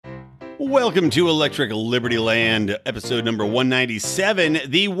Welcome to Electric Libertyland, episode number 197,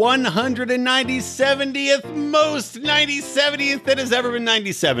 the 197th most 97th that has ever been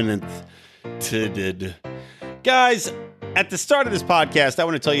 97th. Guys, at the start of this podcast, I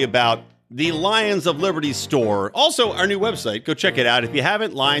want to tell you about the Lions of Liberty store. Also, our new website. Go check it out. If you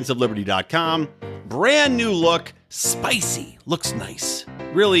haven't, lionsofliberty.com. Brand new look. Spicy. Looks nice.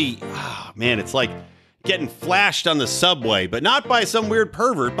 Really, man, it's like getting flashed on the subway, but not by some weird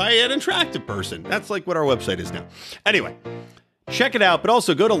pervert, by an attractive person. That's like what our website is now. Anyway, check it out, but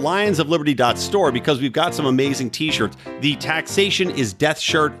also go to lionsofliberty.store because we've got some amazing t-shirts. The Taxation is Death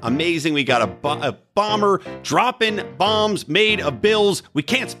shirt, amazing. We got a bomber dropping bombs made of bills. We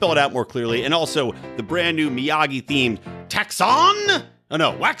can't spell it out more clearly. And also the brand new Miyagi-themed Tax On? Oh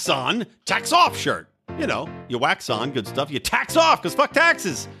no, Wax On, Tax Off shirt. You know, you wax on, good stuff. You tax off, because fuck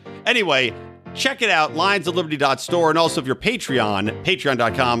taxes. Anyway, check it out, lionsofliberty.store. And also if you're Patreon,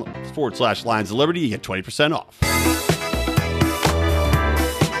 patreon.com/Lions of Liberty, you get 20% off.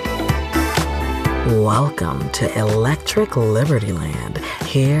 Welcome to Electric Libertyland,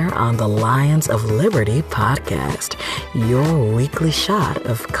 here on the Lions of Liberty podcast, your weekly shot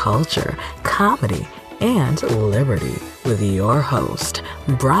of culture, comedy, and liberty with your host,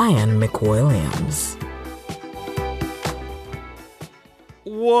 Brian McWilliams.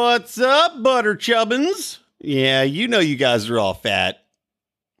 What's up, butter chubbins? Yeah, you know you guys are all fat.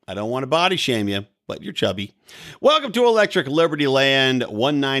 I don't want to body shame you, but you're chubby. Welcome to Electric Libertyland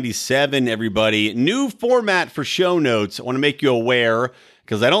 197, everybody. New format for show notes. I want to make you aware,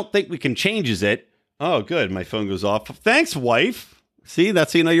 because I don't think we can change it. Oh, good. My phone goes off. Thanks, wife. See,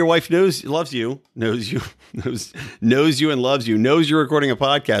 that's how you know your wife loves you and loves you, knows you're recording a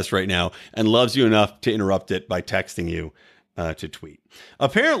podcast right now and loves you enough to interrupt it by texting you to tweet.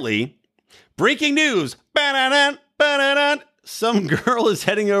 Apparently, breaking news, some girl is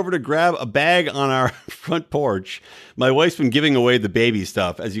heading over to grab a bag on our front porch. My wife's been giving away the baby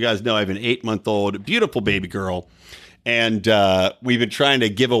stuff. As you guys know, I have an 8-month-old, beautiful baby girl. And we've been trying to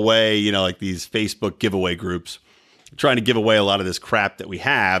give away, like these Facebook giveaway groups, trying to give away a lot of this crap that we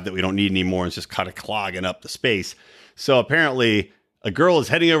have that we don't need anymore. It's just kind of clogging up the space. So apparently a girl is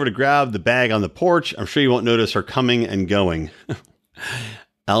heading over to grab the bag on the porch. I'm sure you won't notice her coming and going.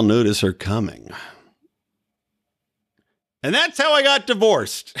 I'll notice her coming. And that's how I got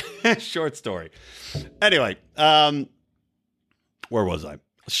divorced. Short story. Anyway, where was I?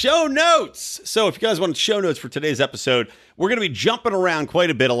 Show notes. So if you guys want show notes for today's episode, we're going to be jumping around quite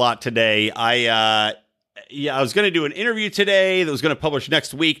a lot today. I was going to do an interview today that was going to publish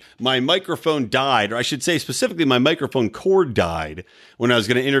next week. My microphone died, or I should say specifically my microphone cord died when I was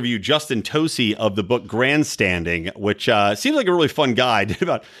going to interview Justin Tosi of the book Grandstanding, which seems like a really fun guy. I did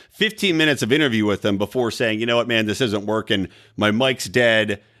about 15 minutes of interview with him before saying, you know what, man, this isn't working. My mic's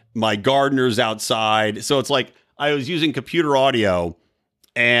dead. My gardener's outside. So it's like I was using computer audio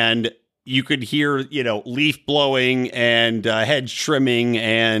and you could hear, leaf blowing and hedge trimming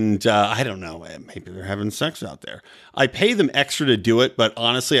and I don't know, maybe they're having sex out there. I pay them extra to do it, but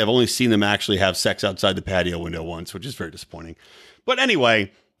honestly, I've only seen them actually have sex outside the patio window once, which is very disappointing. But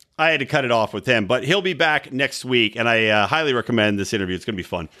anyway, I had to cut it off with him, but he'll be back next week, and I highly recommend this interview. It's going to be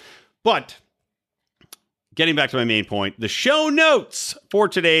fun. But getting back to my main point, the show notes for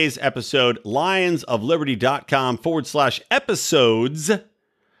today's episode, lionsofliberty.com/episodes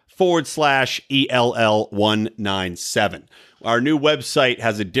 /ELL197. Our new website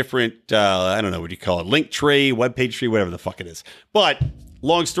has a different, I don't know what you call it, link tree, webpage tree, whatever the fuck it is. But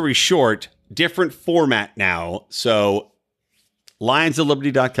long story short, different format now. So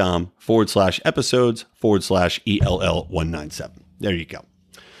lionsofliberty.com /episodes /ELL197. There you go.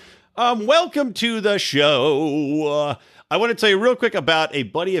 Welcome to the show. I want to tell you real quick about a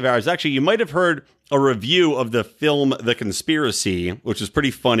buddy of ours. Actually, you might have heard a review of the film The Conspiracy, which was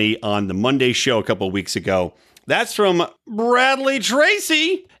pretty funny on the Monday show a couple of weeks ago. That's from Bradley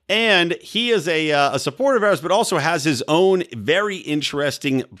Tracy. And he is a supporter of ours, but also has his own very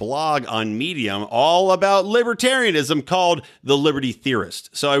interesting blog on Medium all about libertarianism called The Liberty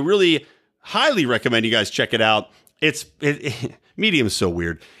Theorist. So I really highly recommend you guys check it out. Medium is so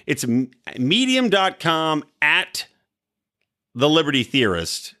weird. It's medium.com /The Liberty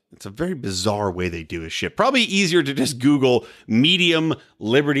Theorist. It's a very bizarre way they do his shit. Probably easier to just Google medium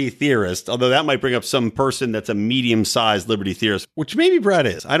liberty theorist, although that might bring up some person that's a medium-sized liberty theorist, which maybe Brad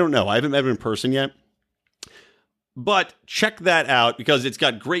is. I don't know. I haven't met him in person yet. But check that out because it's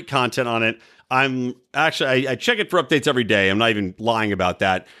got great content on it. I check it for updates every day. I'm not even lying about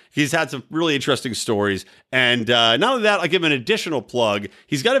that. He's had some really interesting stories. And not only that, I'll give him an additional plug.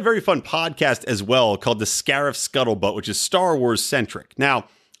 He's got a very fun podcast as well called The Scarif Scuttlebutt, which is Star Wars centric. Now,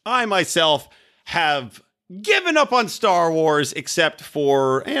 I myself have given up on Star Wars, except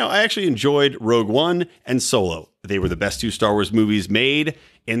for, I actually enjoyed Rogue One and Solo. They were the best two Star Wars movies made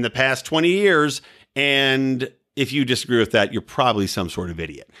in the past 20 years. And if you disagree with that, you're probably some sort of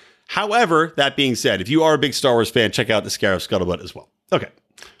idiot. However, that being said, if you are a big Star Wars fan, check out the Scarab Scuttlebutt as well. Okay,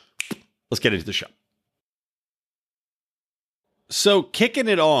 let's get into the show. So kicking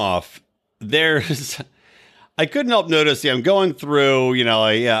it off, I couldn't help notice, I'm going through,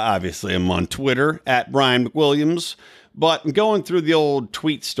 obviously I'm on Twitter at Brian McWilliams, but I'm going through the old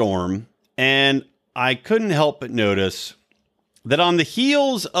tweet storm, and I couldn't help but notice that on the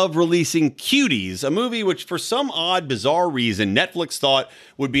heels of releasing Cuties, a movie which for some odd, bizarre reason, Netflix thought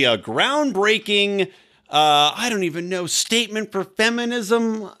would be a groundbreaking, statement for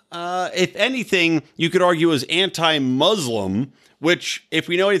feminism. If anything, you could argue was anti-Muslim, which, if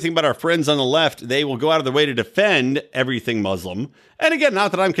we know anything about our friends on the left, they will go out of their way to defend everything Muslim. And again, not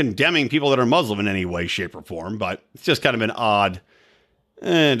that I'm condemning people that are Muslim in any way, shape, or form, but it's just kind of an odd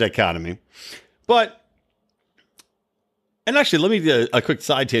dichotomy. And actually, let me do a quick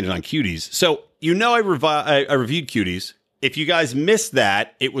side tangent on Cuties. So, I reviewed Cuties. If you guys missed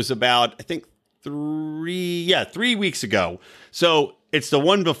that, it was about, I think, 3 weeks ago. So, it's the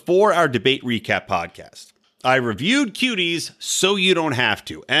one before our debate recap podcast. I reviewed Cuties so you don't have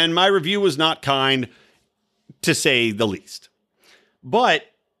to. And my review was not kind, to say the least. But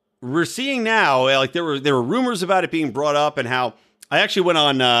we're seeing now, like there were rumors about it being brought up, and how I actually went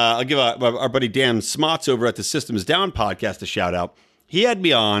on, I'll give our buddy Dan Smots over at the Systems Down podcast a shout out. He had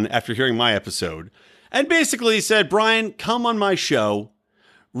me on after hearing my episode and basically said, Brian, come on my show,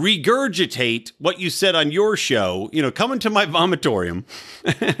 regurgitate what you said on your show, come into my vomitorium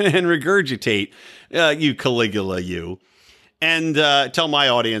and regurgitate you Caligula, you, and tell my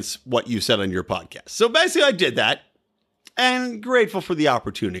audience what you said on your podcast. So basically I did that, and grateful for the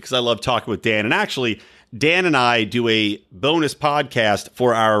opportunity because I love talking with Dan. And actually, Dan and I do a bonus podcast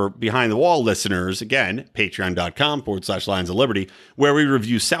for our Behind the Wall listeners. Again, patreon.com/Lions of Liberty, where we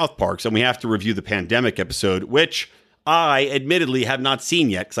review South Park. And we have to review the pandemic episode, which I admittedly have not seen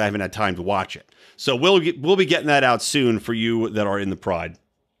yet because I haven't had time to watch it. So we'll be getting that out soon for you that are in the Pride.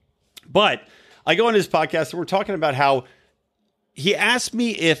 But I go on his podcast and we're talking about how he asked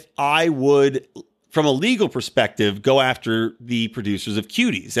me if I would, from a legal perspective, go after the producers of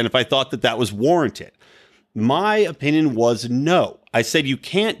Cuties and if I thought that was warranted. My opinion was no. I said you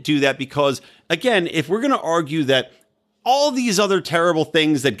can't do that because, again, if we're going to argue that all these other terrible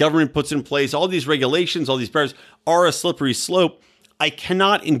things that government puts in place, all these regulations, all these barriers are a slippery slope, I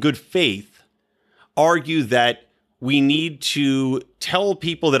cannot in good faith argue that we need to tell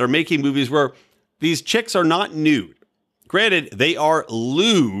people that are making movies where these chicks are not nude. Granted, they are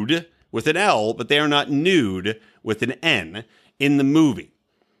lewd with an L, but they are not nude with an N in the movie.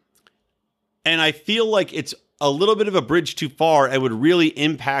 And I feel like it's a little bit of a bridge too far and would really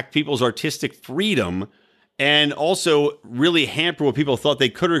impact people's artistic freedom and also really hamper what people thought they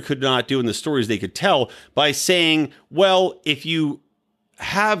could or could not do in the stories they could tell by saying, well, if you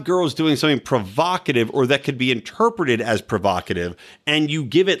have girls doing something provocative or that could be interpreted as provocative and you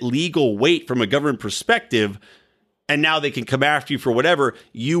give it legal weight from a government perspective, and now they can come after you for whatever,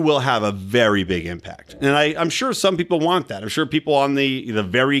 you will have a very big impact. And I'm sure some people want that. I'm sure people on the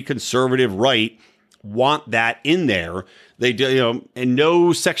very conservative right want that in there. They do, and no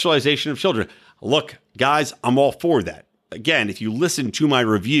sexualization of children. Look, guys, I'm all for that. Again, if you listen to my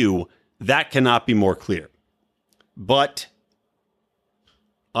review, that cannot be more clear. But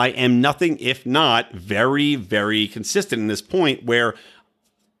I am nothing if not very, very consistent in this point where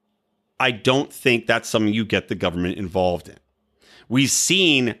I don't think that's something you get the government involved in. We've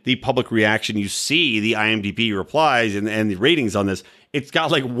seen the public reaction. You see the IMDb replies and the ratings on this. It's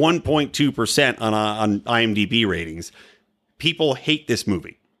got like 1.2% on IMDb ratings. People hate this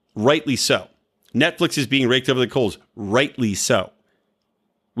movie. Rightly so. Netflix is being raked over the coals. Rightly so.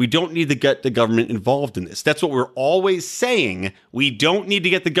 We don't need to get the government involved in this. That's what we're always saying. We don't need to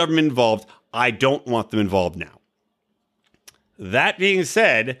get the government involved. I don't want them involved now. That being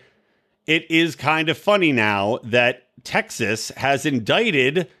said, it is kind of funny now that Texas has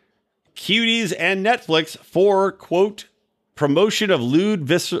indicted Cuties and Netflix for, quote, promotion of lewd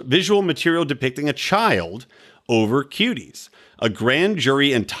visual material depicting a child over Cuties. A grand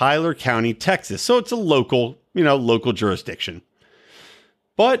jury in Tyler County, Texas. So it's a local jurisdiction.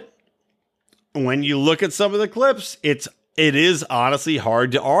 But when you look at some of the clips, it is honestly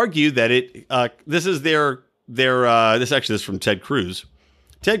hard to argue that this is this actually is from Ted Cruz.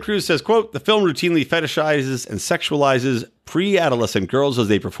 Ted Cruz says, quote, the film routinely fetishizes and sexualizes pre-adolescent girls as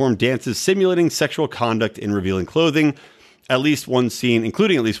they perform dances simulating sexual conduct in revealing clothing.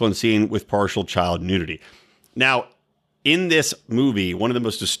 including at least one scene with partial child nudity. Now, in this movie, one of the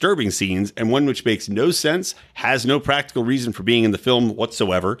most disturbing scenes, and one which makes no sense, has no practical reason for being in the film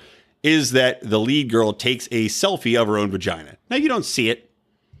whatsoever, is that the lead girl takes a selfie of her own vagina. Now, you don't see it.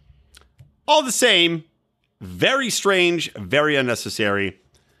 All the same, very strange, very unnecessary.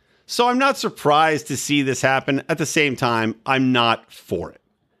 So I'm not surprised to see this happen. At the same time, I'm not for it.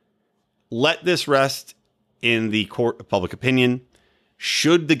 Let this rest in the court of public opinion.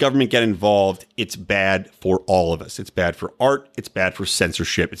 Should the government get involved, it's bad for all of us. It's bad for art. It's bad for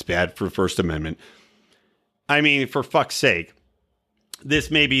censorship. It's bad for First Amendment. I mean, for fuck's sake,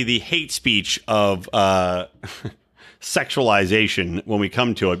 this may be the hate speech of sexualization when we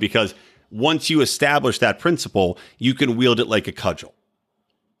come to it, because once you establish that principle, you can wield it like a cudgel.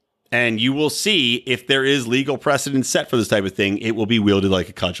 And you will see if there is legal precedent set for this type of thing, it will be wielded like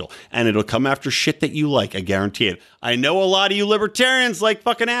a cudgel. And it'll come after shit that you like, I guarantee it. I know a lot of you libertarians like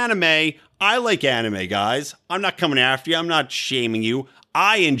fucking anime. I like anime, guys. I'm not coming after you. I'm not shaming you.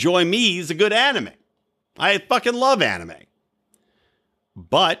 I enjoy me as a good anime. I fucking love anime.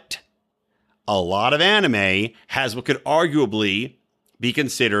 But a lot of anime has what could arguably be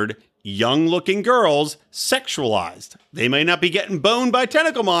considered young-looking girls sexualized. They might not be getting boned by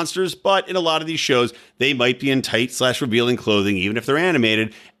tentacle monsters, but in a lot of these shows, they might be in tight/revealing clothing, even if they're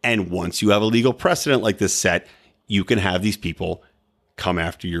animated. And once you have a legal precedent like this set, you can have these people come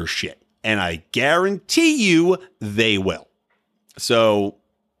after your shit. And I guarantee you they will. So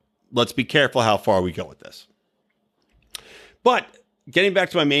let's be careful how far we go with this. But getting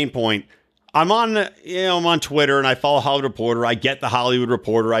back to my main point, I'm on Twitter and I follow Hollywood Reporter. I get the Hollywood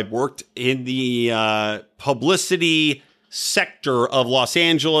Reporter. I've worked in the publicity sector of Los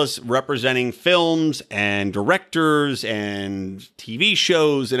Angeles, representing films and directors and TV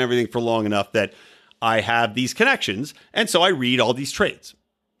shows and everything for long enough that I have these connections. And so I read all these trades.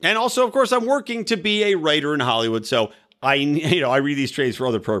 And also, of course, I'm working to be a writer in Hollywood. So I read these trades for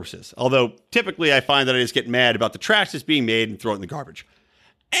other purposes. Although typically I find that I just get mad about the trash that's being made and throw it in the garbage.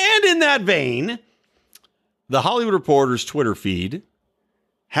 And in that vein, the Hollywood Reporter's Twitter feed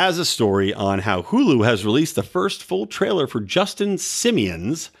has a story on how Hulu has released the first full trailer for Justin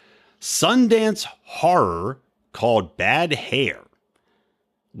Simien's Sundance horror called Bad Hair,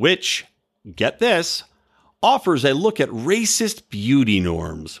 which, get this, offers a look at racist beauty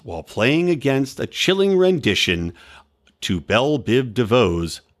norms while playing against a chilling rendition to Belle Biv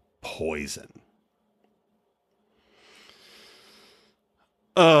DeVoe's Poison.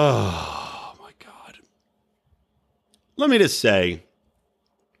 Oh, my God. Let me just say,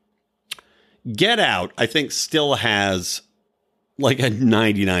 Get Out, I think, still has like a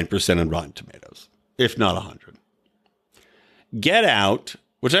 99% on Rotten Tomatoes, if not 100. Get Out,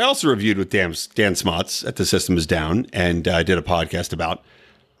 which I also reviewed with Dan Smots at The System Is Down, and I did a podcast about.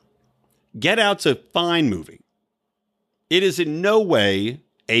 Get Out's a fine movie. It is in no way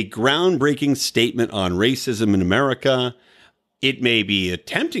a groundbreaking statement on racism in America. It may be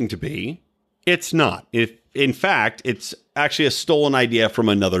attempting to be. It's not. In fact, it's actually a stolen idea from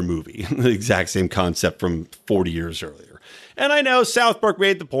another movie. The exact same concept from 40 years earlier. And I know South Park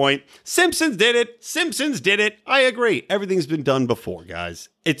made the point. Simpsons did it. Simpsons did it. I agree. Everything's been done before, guys.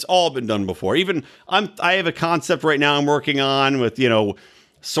 It's all been done before. Even I have a concept right now I'm working on with,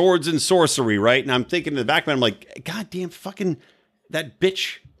 swords and sorcery, right? And I'm thinking in the back of my mind, I'm like, God damn fucking that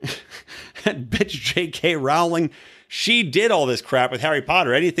bitch. That bitch J.K. Rowling. She did all this crap with Harry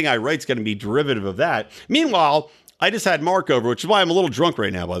Potter. Anything I write's going to be derivative of that. Meanwhile, I just had Mark over, which is why I'm a little drunk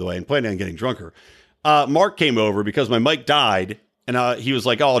right now, by the way, and planning on getting drunker. Mark came over because my mic died, and he was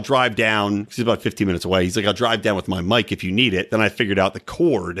like, I'll drive down. He's about 15 minutes away. He's like, I'll drive down with my mic if you need it. Then I figured out the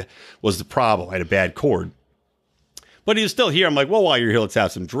cord was the problem. I had a bad cord. But he was still here. I'm like, well, while you're here, let's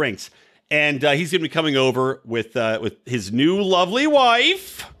have some drinks. And he's going to be coming over with his new lovely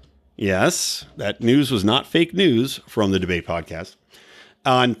wife. Yes, that news was not fake news from the debate podcast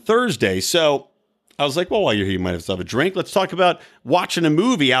on Thursday. So I was like, well, while you're here, you might have a drink. Let's talk about watching a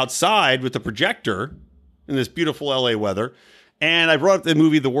movie outside with the projector in this beautiful LA weather. And I brought up the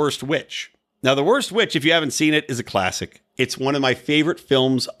movie The Worst Witch. Now, The Worst Witch, if you haven't seen it, is a classic. It's one of my favorite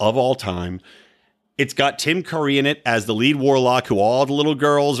films of all time. It's got Tim Curry in it as the lead warlock who all the little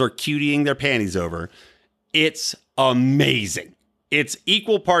girls are cutieing their panties over. It's amazing. It's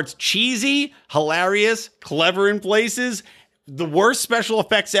equal parts cheesy, hilarious, clever in places, the worst special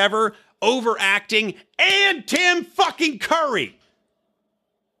effects ever, overacting, and Tim fucking Curry.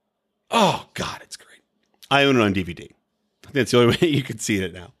 Oh, God, it's great. I own it on DVD. That's the only way you can see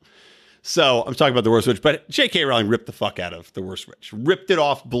it now. So I'm talking about The Worst Witch, but J.K. Rowling ripped the fuck out of The Worst Witch. Ripped it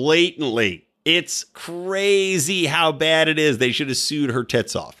off blatantly. It's crazy how bad it is. They should have sued her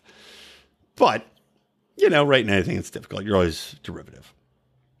tits off. But, writing anything that's difficult, you're always derivative.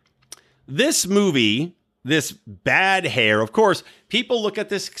 This movie, this bad hair, of course, people look at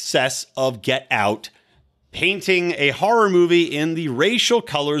the success of Get Out, painting a horror movie in the racial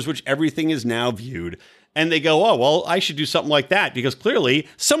colors, which everything is now viewed. And they go, oh, well, I should do something like that because clearly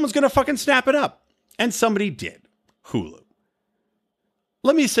someone's going to fucking snap it up. And somebody did. Hulu.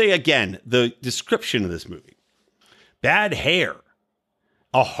 Let me say again the description of this movie. Bad Hair,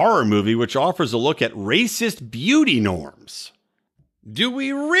 a horror movie which offers a look at racist beauty norms. Do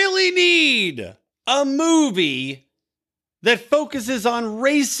we really need a movie that focuses on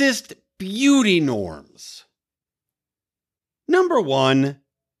racist beauty norms? Number one,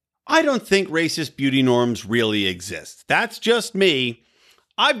 I don't think racist beauty norms really exist. That's just me.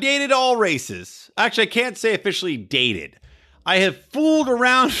 I've dated all races. Actually, I can't say officially dated. I have fooled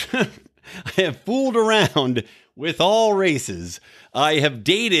around. I have fooled around with all races. I have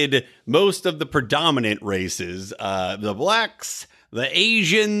dated most of the predominant races. The blacks, the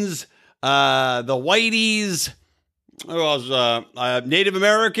Asians, the whiteys. Native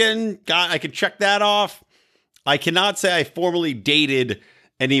American. I could check that off. I cannot say I formally dated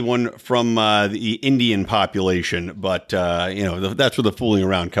anyone from the Indian population, but that's where the fooling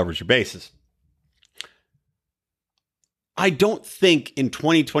around covers your bases. I don't think in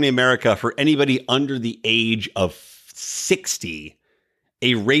 2020 America, for anybody under the age of 60,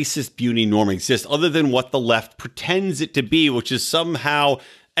 a racist beauty norm exists other than what the left pretends it to be, which is somehow,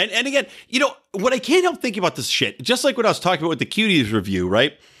 and again, what I can't help thinking about this shit, just like what I was talking about with the Cuties review,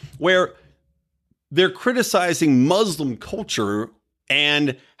 right? Where they're criticizing Muslim culture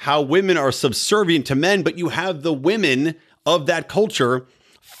and how women are subservient to men, but you have the women of that culture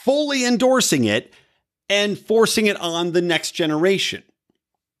fully endorsing it and forcing it on the next generation.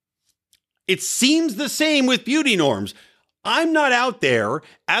 It seems the same with beauty norms. I'm not out there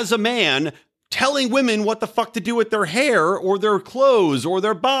as a man telling women what the fuck to do with their hair or their clothes or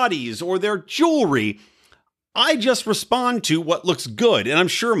their bodies or their jewelry. I just respond to what looks good. And I'm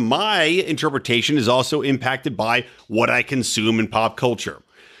sure my interpretation is also impacted by what I consume in pop culture.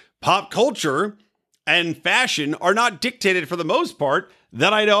 Pop culture and fashion are not dictated, for the most part,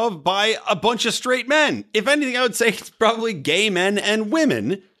 that I know of, by a bunch of straight men. If anything, I would say it's probably gay men and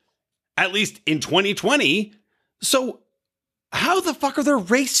women, at least in 2020. So how the fuck are there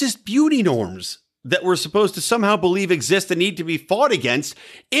racist beauty norms that we're supposed to somehow believe exist and need to be fought against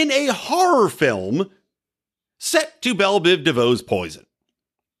in a horror film set to Belle Biv DeVoe's Poison?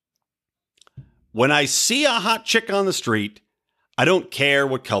 When I see a hot chick on the street, I don't care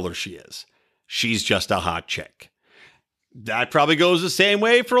what color she is. She's just a hot chick. That probably goes the same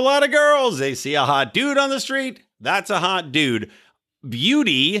way for a lot of girls. They see a hot dude on the street. That's a hot dude.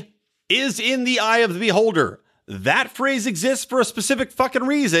 Beauty is in the eye of the beholder. That phrase exists for a specific fucking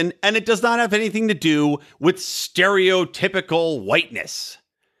reason, and it does not have anything to do with stereotypical whiteness.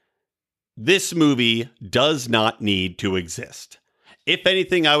 This movie does not need to exist. If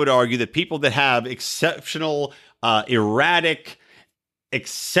anything, I would argue that people that have exceptional, erratic,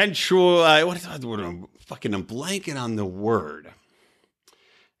 eccentric, I'm blanking on the word.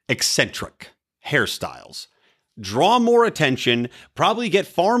 Eccentric hairstyles draw more attention, probably get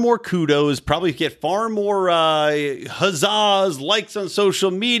far more kudos, probably get far more huzzas, likes on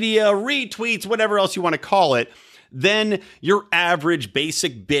social media, retweets, whatever else you want to call it, than your average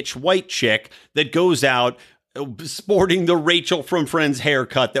basic bitch white chick that goes out sporting the Rachel from Friends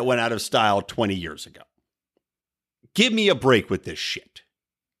haircut that went out of style 20 years ago. Give me a break with this shit.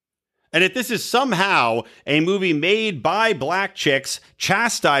 And if this is somehow a movie made by black chicks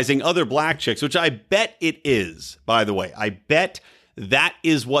chastising other black chicks, which I bet it is, by the way, I bet that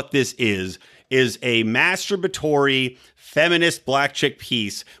is what this is a masturbatory feminist black chick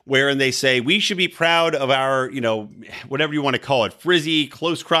piece wherein they say we should be proud of our, whatever you want to call it, frizzy,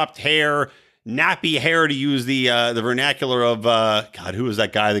 close cropped hair, nappy hair, to use the vernacular of, God, who was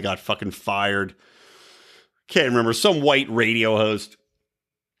that guy that got fucking fired? Can't remember, some white radio host.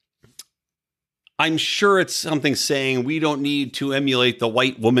 I'm sure it's something saying we don't need to emulate the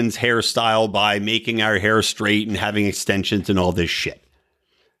white woman's hairstyle by making our hair straight and having extensions and all this shit.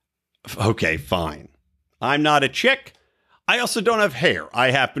 Okay, fine. I'm not a chick. I also don't have hair. I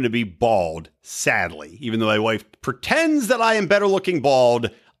happen to be bald, sadly. Even though my wife pretends that I am better looking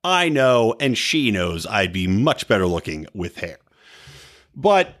bald, I know and she knows I'd be much better looking with hair.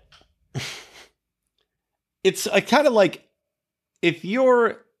 But it's kind of like if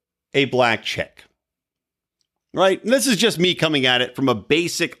you're a black chick, right? And this is just me coming at it from a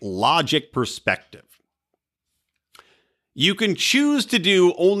basic logic perspective. You can choose to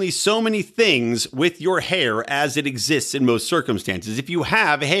do only so many things with your hair as it exists in most circumstances. If you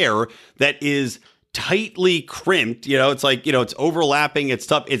have hair that is tightly crimped, it's like, it's overlapping, it's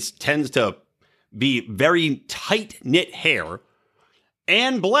tough, it tends to be very tight knit hair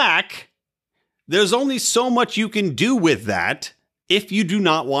and black, there's only so much you can do with that if you do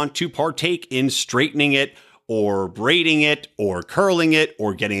not want to partake in straightening it or braiding it or curling it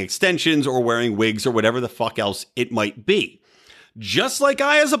or getting extensions or wearing wigs or whatever the fuck else it might be. Just like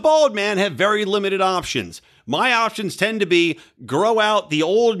I, as a bald man, have very limited options. My options tend to be grow out the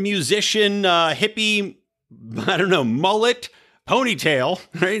old musician, hippie, mullet, ponytail,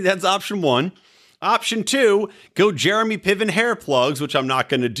 right? That's option 1. Option 2, go Jeremy Piven hair plugs, which I'm not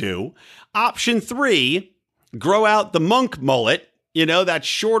going to do. Option 3, grow out the monk mullet, that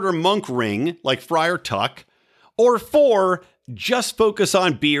shorter monk ring like Friar Tuck. Or 4, just focus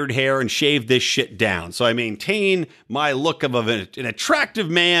on beard hair and shave this shit down. So I maintain my look of an attractive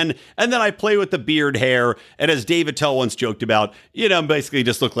man, and then I play with the beard hair. And as David Tell once joked about, basically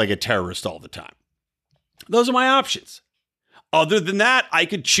just look like a terrorist all the time. Those are my options. Other than that, I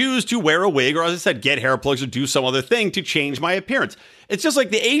could choose to wear a wig, or as I said, get hair plugs or do some other thing to change my appearance. It's just like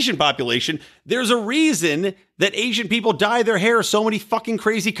the Asian population. There's a reason that Asian people dye their hair so many fucking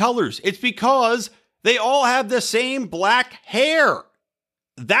crazy colors. It's because they all have the same black hair.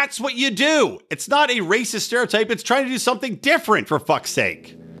 That's what you do. It's not a racist stereotype. It's trying to do something different, for fuck's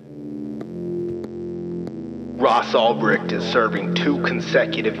sake. Ross Ulbricht is serving 2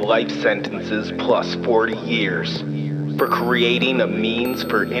 consecutive life sentences plus 40 years for creating a means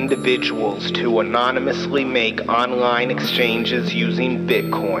for individuals to anonymously make online exchanges using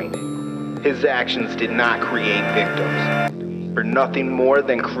Bitcoin. His actions did not create victims. For nothing more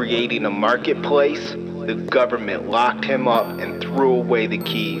than creating a marketplace, the government locked him up and threw away the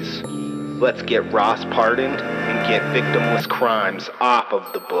keys. Let's get Ross pardoned and get victimless crimes off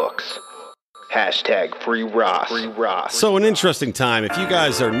of the books. Hashtag free Ross. Free Ross. So an interesting time. If you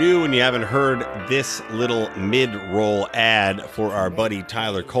guys are new and you haven't heard this little mid-roll ad for our buddy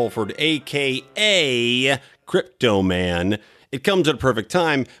Tyler Colford, a.k.a. Crypto Man, it comes at a perfect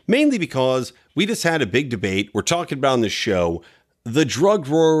time, mainly because we just had a big debate. We're talking about on the show. The drug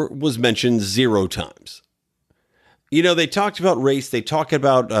war was mentioned 0 times. They talked about race. They talk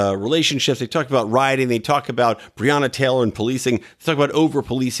about relationships. They talk about rioting. They talk about Breonna Taylor and policing. They talk about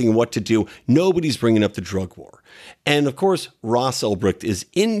over-policing and what to do. Nobody's bringing up the drug war. And, of course, Ross Ulbricht is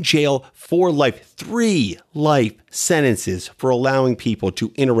in jail for life. 3 life sentences for allowing people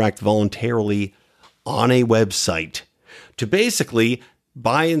to interact voluntarily on a website to basically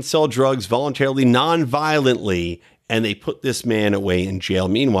buy and sell drugs voluntarily, non-violently, and they put this man away in jail.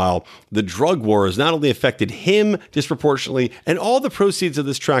 Meanwhile, the drug war has not only affected him disproportionately, and all the proceeds of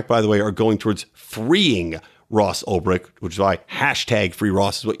this track, by the way, are going towards freeing Ross Ulbricht, which is why hashtag free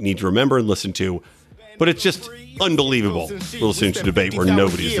Ross is what you need to remember and listen to. But it's just unbelievable. We're listening to a debate where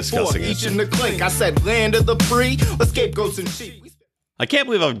nobody's discussing it. I said land of the free, scapegoats and sheep. I can't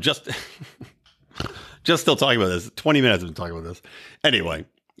believe I'm just still talking about this. 20 minutes I've been talking about this. Anyway,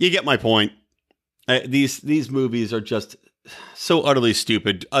 you get my point. These movies are just so utterly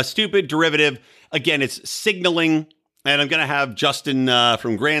stupid. A stupid derivative. Again, it's signaling. And I'm going to have Justin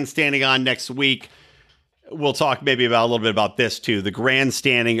from Grandstanding on next week. We'll talk maybe about a little bit about this too. The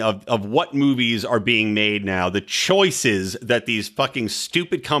grandstanding of what movies are being made now. The choices that these fucking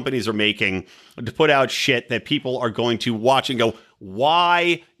stupid companies are making to put out shit that people are going to watch and go,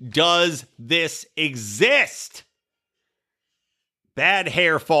 why does this exist? Bad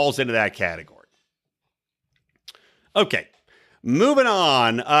hair falls into that category. Okay, moving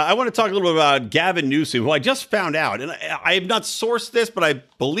on. I want to talk a little bit about Gavin Newsom, who I just found out, and I have not sourced this, but I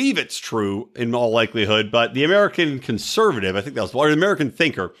believe it's true in all likelihood, but the American Conservative, I think that was, or the American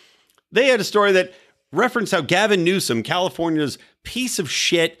Thinker, they had a story that referenced how Gavin Newsom, California's piece of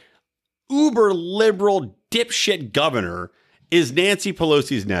shit, uber liberal dipshit governor, is Nancy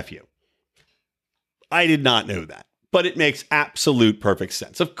Pelosi's nephew. I did not know that, but it makes absolute perfect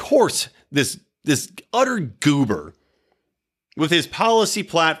sense. Of course, this utter goober with his policy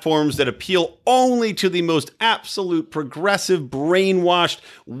platforms that appeal only to the most absolute progressive, brainwashed,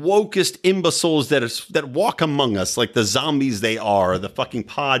 wokest imbeciles that walk among us like the zombies they are, the fucking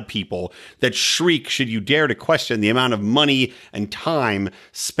pod people that shriek should you dare to question the amount of money and time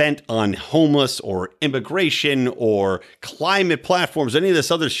spent on homeless or immigration or climate platforms, any of this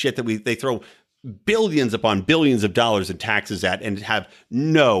other shit that they throw billions upon billions of dollars in taxes at and have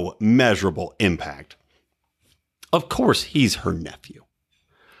no measurable impact. Of course, he's her nephew.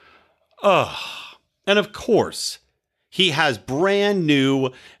 And of course, he has brand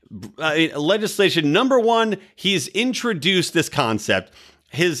new legislation. Number one, he's introduced this concept,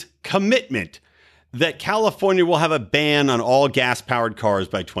 his commitment that California will have a ban on all gas-powered cars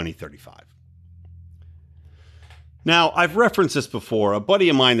by 2035. Now, I've referenced this before. A buddy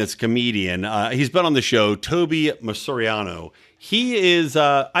of mine that's a comedian, he's been on the show, Toby Masoriano. He is,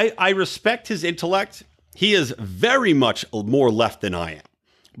 I respect his intellect. He is very much more left than I am.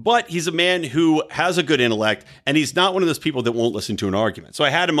 But he's a man who has a good intellect, and he's not one of those people that won't listen to an argument. So I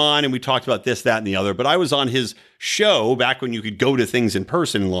had him on, and we talked about this, that, and the other. But I was on his show back when you could go to things in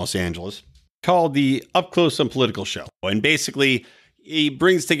person in Los Angeles, called the Up Close and Political Show. And basically, he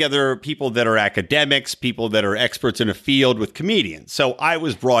brings together people that are academics, people that are experts in a field with comedians. So I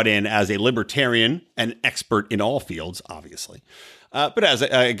was brought in as a libertarian, an expert in all fields, obviously. But as,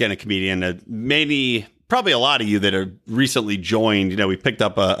 again, a comedian, probably a lot of you that are recently joined, we picked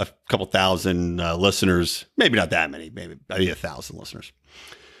up a couple thousand listeners, maybe not that many, maybe 1,000 listeners.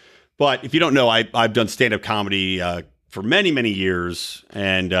 But if you don't know, I've done stand-up comedy for many, many years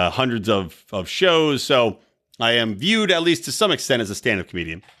and hundreds of shows. So I am viewed, at least to some extent, as a stand-up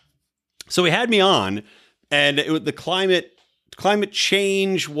comedian. So he had me on, and the climate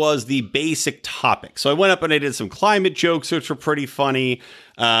change was the basic topic. So I went up and I did some climate jokes, which were pretty funny.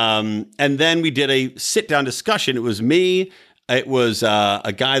 And then we did a sit-down discussion. It was me. It was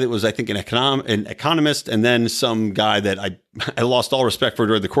a guy that was, I think, an economist, and then some guy that I lost all respect for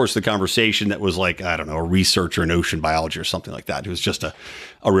during the course of the conversation that was like, I don't know, a researcher in ocean biology or something like that. It was just a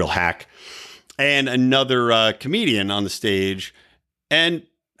real hack. And another comedian on the stage, and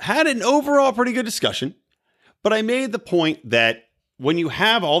had an overall pretty good discussion. But I made the point that when you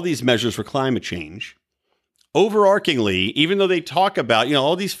have all these measures for climate change, overarchingly, even though they talk about,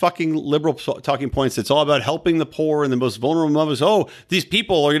 all these fucking liberal talking points, it's all about helping the poor and the most vulnerable of us. Oh, these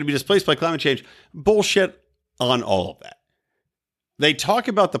people are going to be displaced by climate change. Bullshit on all of that. They talk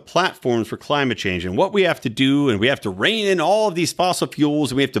about the platforms for climate change and what we have to do, and we have to rein in all of these fossil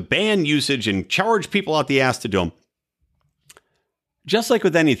fuels, and we have to ban usage and charge people out the ass to do them. Just like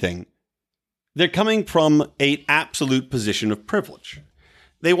with anything, they're coming from an absolute position of privilege.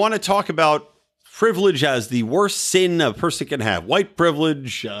 They want to talk about privilege as the worst sin a person can have. White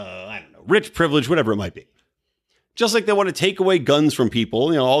privilege, rich privilege, whatever it might be. Just like they want to take away guns from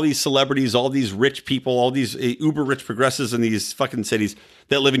people, all these celebrities, all these rich people, all these uber rich progressives in these fucking cities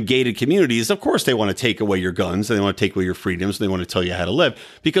that live in gated communities. Of course, they want to take away your guns. And they want to take away your freedoms. And they want to tell you how to live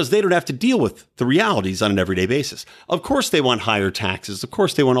because they don't have to deal with the realities on an everyday basis. Of course, they want higher taxes. Of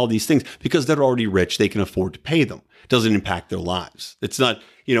course, they want all these things because they're already rich. They can afford to pay them. It doesn't impact their lives. It's not,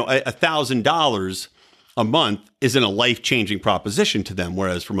 $1,000 a month isn't a life-changing proposition to them,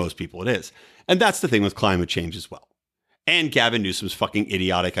 whereas for most people it is. And that's the thing with climate change as well. And Gavin Newsom's fucking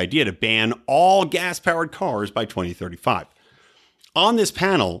idiotic idea to ban all gas-powered cars by 2035. On this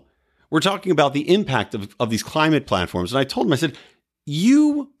panel, we're talking about the impact of these climate platforms. And I told him, I said,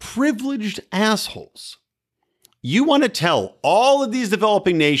 you privileged assholes. You want to tell all of these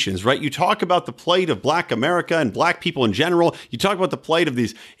developing nations, right? You talk about the plight of Black America and Black people in general. You talk about the plight of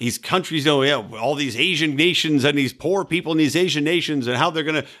these countries, all these Asian nations and these poor people in these Asian nations and how they're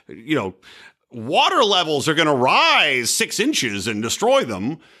going to, water levels are going to rise 6 inches and destroy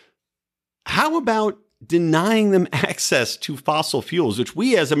them. How about denying them access to fossil fuels, which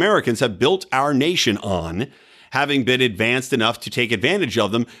we as Americans have built our nation on, having been advanced enough to take advantage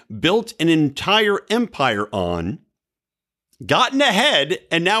of them, built an entire empire on, gotten ahead,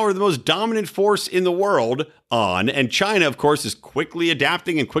 and now we're the most dominant force in the world on. And China, of course, is quickly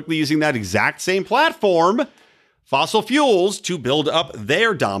adapting and quickly using that exact same platform, fossil fuels, to build up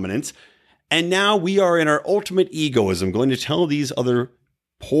their dominance. And now we are in our ultimate egoism going to tell these other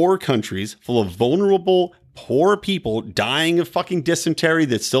poor countries full of vulnerable, poor people dying of fucking dysentery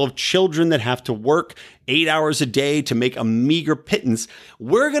that still have children that have to work 8 hours a day to make a meager pittance.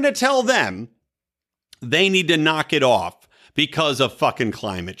 We're going to tell them they need to knock it off because of fucking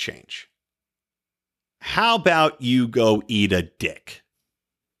climate change. How about you go eat a dick?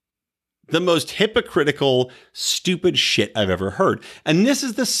 The most hypocritical, stupid shit I've ever heard. And this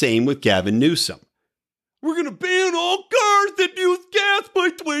is the same with Gavin Newsom. We're going to ban all cars that use gas by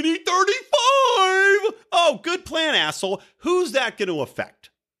 2035. Oh, good plan, asshole. Who's that going to affect?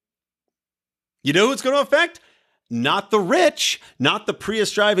 You know who it's going to affect? Not the rich, not the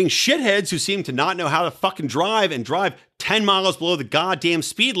Prius driving shitheads who seem to not know how to fucking drive and drive 10 miles below the goddamn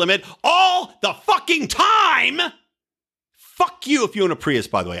speed limit all the fucking time. Fuck you if you own a Prius,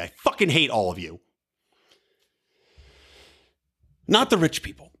 by the way. I fucking hate all of you. Not the rich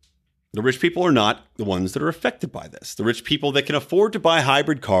people. The rich people are not the ones that are affected by this. The rich people that can afford to buy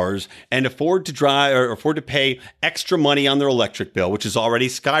hybrid cars and afford to drive or afford to pay extra money on their electric bill, which is already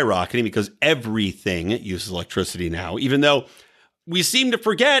skyrocketing because everything uses electricity now, even though we seem to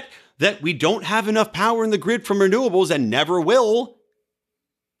forget that we don't have enough power in the grid from renewables and never will.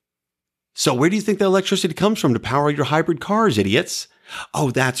 So where do you think the electricity comes from to power your hybrid cars, idiots?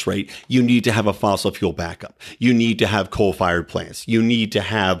 Oh, that's right. You need to have a fossil fuel backup. You need to have coal-fired plants. You need to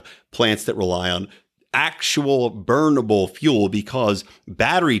have plants that rely on actual burnable fuel because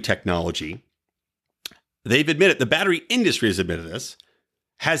battery technology, they've admitted, the battery industry has admitted this,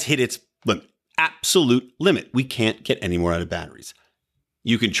 has hit its limit, absolute limit. We can't get any more out of batteries.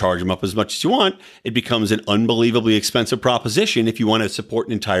 You can charge them up as much as you want. It becomes an unbelievably expensive proposition if you want to support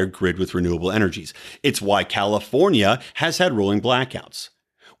an entire grid with renewable energies. It's why California has had rolling blackouts.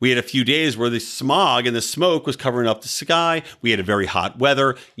 We had a few days where the smog and the smoke was covering up the sky. We had a very hot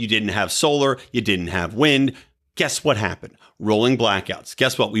weather. You didn't have solar. You didn't have wind. Guess what happened? Rolling blackouts.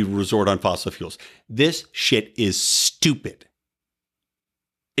 Guess what? We resort on fossil fuels. This shit is stupid.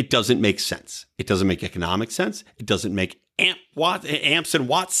 It doesn't make sense. It doesn't make economic sense. It doesn't make amps and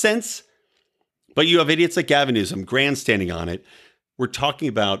watts sense. But you have idiots like Gavin Newsom grandstanding on it. We're talking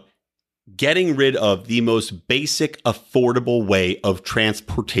about getting rid of the most basic, affordable way of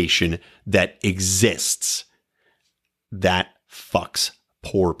transportation that exists. That fucks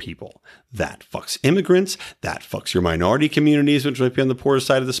poor people. That fucks immigrants. That fucks your minority communities, which might be on the poorer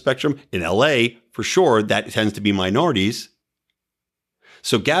side of the spectrum. In LA, for sure, that tends to be minorities.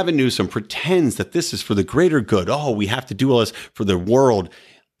 So Gavin Newsom pretends that this is for the greater good. Oh, we have to do all this for the world.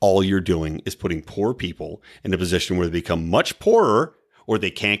 All you're doing is putting poor people in a position where they become much poorer or they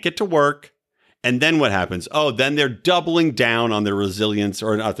can't get to work. And then what happens? Oh, then they're doubling down on their resilience,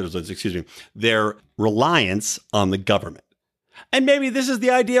 or not their resilience, excuse me, their reliance on the government. And maybe this is the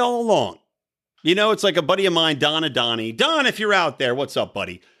idea all along. You know, it's like a buddy of mine, Don Adani. Don, if you're out there, what's up,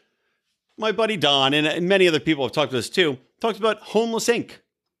 buddy? My buddy Don, and many other people have talked to this too, talks about Homeless Inc.,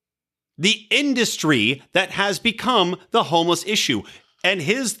 the industry that has become the homeless issue. And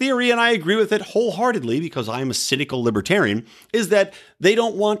his theory, and I agree with it wholeheartedly because I'm a cynical libertarian, is that they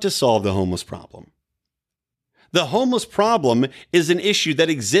don't want to solve the homeless problem. The homeless problem is an issue that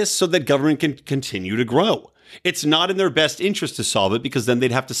exists so that government can continue to grow. It's not in their best interest to solve it because then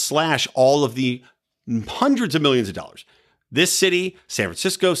they'd have to slash all of the hundreds of millions of dollars. This city, San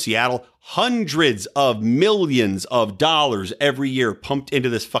Francisco, Seattle, hundreds of millions of dollars every year pumped into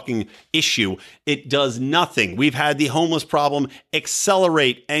this fucking issue. It does nothing. We've had the homeless problem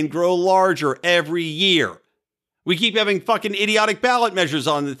accelerate and grow larger every year. We keep having fucking idiotic ballot measures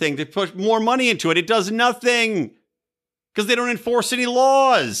on the thing to push more money into it. It does nothing because they don't enforce any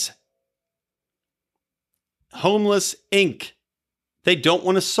laws. Homeless Inc. They don't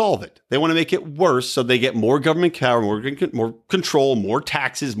want to solve it. They want to make it worse so they get more government power, more control, more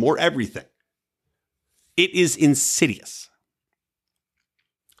taxes, more everything. It is insidious.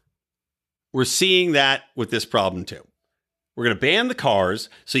 We're seeing that with this problem too. We're going to ban the cars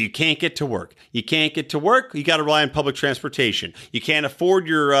so you can't get to work. You can't get to work, you got to rely on public transportation. You can't afford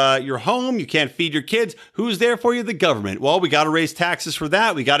your home, you can't feed your kids. Who's there for you? The government. Well, we got to raise taxes for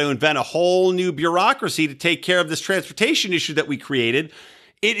that. We got to invent a whole new bureaucracy to take care of this transportation issue that we created.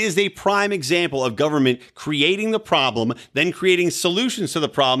 It is a prime example of government creating the problem, then creating solutions to the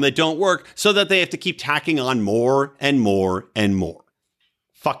problem that don't work so that they have to keep tacking on more and more and more.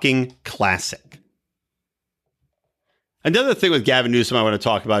 Fucking classic. Another thing with Gavin Newsom I want to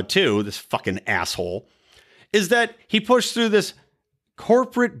talk about too, this fucking asshole, is that he pushed through this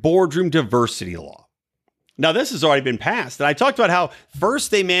corporate boardroom diversity law. Now, this has already been passed. And I talked about how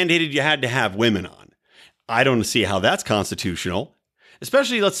first they mandated you had to have women on. I don't see how that's constitutional,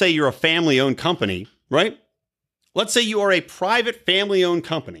 especially let's say you're a family-owned company, right? Let's say you are a private family-owned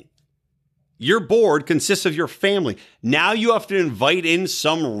company. Your board consists of your family. Now you have to invite in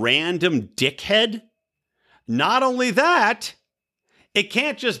some random dickhead. Not only that, it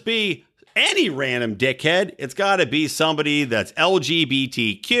can't just be any random dickhead. It's got to be somebody that's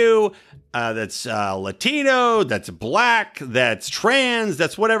LGBTQ, that's Latino, that's black, that's trans,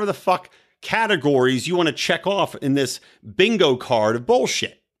 that's whatever the fuck categories you want to check off in this bingo card of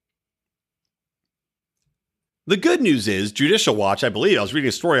bullshit. The good news is Judicial Watch, I believe, I was reading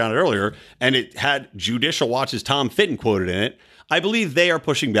a story on it earlier, and it had Judicial Watch's Tom Fitton quoted in it. I believe they are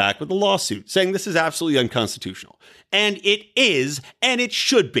pushing back with a lawsuit saying this is absolutely unconstitutional. And it is, and it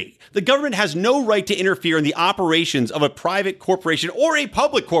should be. The government has no right to interfere in the operations of a private corporation or a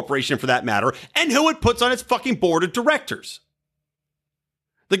public corporation for that matter, and who it puts on its fucking board of directors.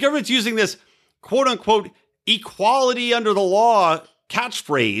 The government's using this quote unquote equality under the law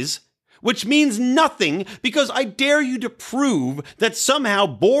catchphrase which means nothing because I dare you to prove that somehow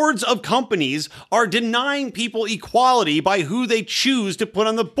boards of companies are denying people equality by who they choose to put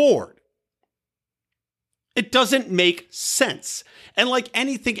on the board. It doesn't make sense. And like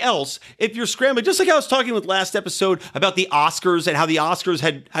anything else, if you're scrambling, just like I was talking with last episode about the Oscars and how the Oscars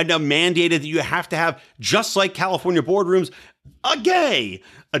had now mandated that you have to have, just like California boardrooms, a gay,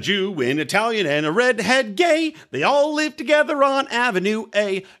 a Jew, an Italian, and a redhead gay. They all live together on Avenue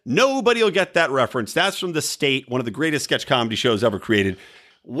A. Nobody will get that reference. That's from The State, one of the greatest sketch comedy shows ever created,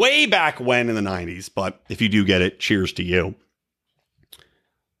 way back when in the 90s. But if you do get it, cheers to you.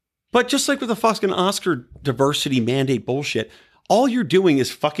 But just like with the fucking Oscar diversity mandate bullshit, all you're doing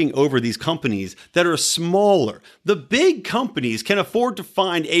is fucking over these companies that are smaller. The big companies can afford to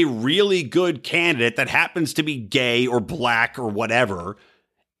find a really good candidate that happens to be gay or black or whatever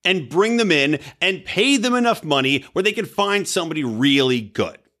and bring them in and pay them enough money where they can find somebody really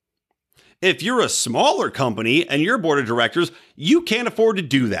good. If you're a smaller company and your board of directors, you can't afford to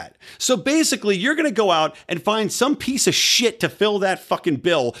do that. So basically, you're going to go out and find some piece of shit to fill that fucking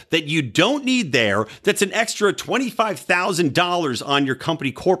bill that you don't need there. That's an extra $25,000 on your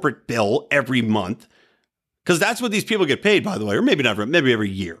company corporate bill every month. Because that's what these people get paid, by the way, or maybe not, maybe every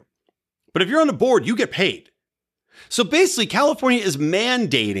year. But if you're on the board, you get paid. So basically, California is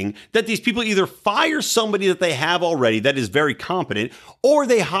mandating that these people either fire somebody that they have already that is very competent, or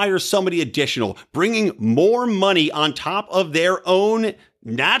they hire somebody additional, bringing more money on top of their own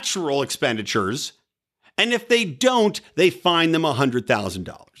natural expenditures. And if they don't, they fine them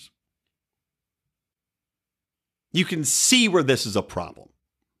 $100,000. You can see where this is a problem.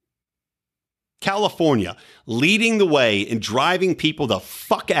 California leading the way in driving people the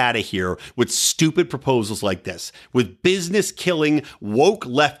fuck out of here with stupid proposals like this, with business killing, woke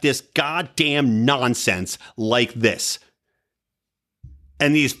leftist goddamn nonsense like this.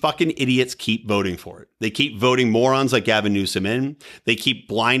 And these fucking idiots keep voting for it. They keep voting morons like Gavin Newsom in. They keep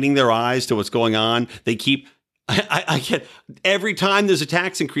blinding their eyes to what's going on. They keep I get every time there's a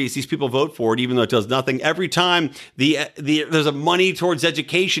tax increase, these people vote for it, even though it does nothing. Every time there's a money towards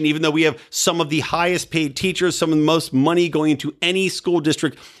education, even though we have some of the highest paid teachers, some of the most money going into any school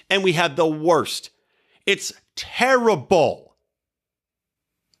district, and we have the worst. It's terrible.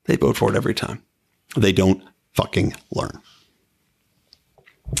 They vote for it every time. They don't fucking learn.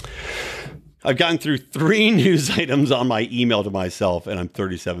 I've gotten through 3 news items on my email to myself, and I'm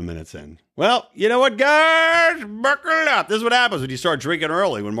 37 minutes in. Well, you know what, guys? Buckle up. This is what happens when you start drinking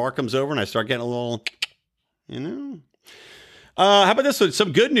early. When Mark comes over and I start getting a little, How about this one?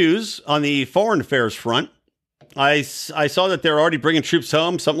 Some good news on the foreign affairs front. I saw that they're already bringing troops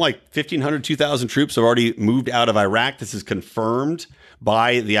home. Something like 1,500, 2,000 troops have already moved out of Iraq. This is confirmed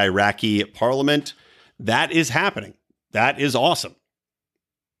by the Iraqi parliament. That is happening. That is awesome.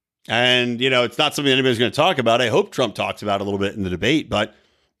 And, it's not something anybody's going to talk about. I hope Trump talks about it a little bit in the debate, but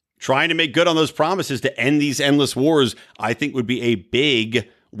trying to make good on those promises to end these endless wars, I think would be a big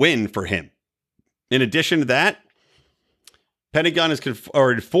win for him. In addition to that, Pentagon has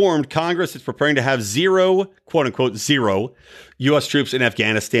informed Congress it's preparing to have zero, quote unquote, zero U.S. troops in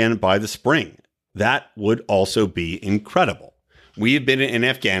Afghanistan by the spring. That would also be incredible. We have been in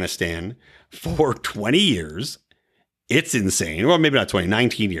Afghanistan for 20 years. It's insane. Well, maybe not 20,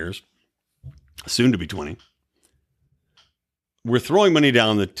 19 years. Soon to be 20. We're throwing money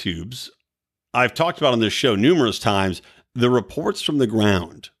down the tubes. I've talked about on this show numerous times, the reports from the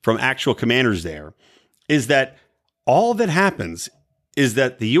ground, from actual commanders there, is that all that happens is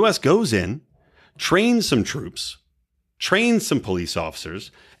that the U.S. goes in, trains some troops, trains some police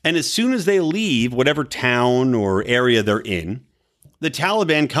officers, and as soon as they leave whatever town or area they're in, the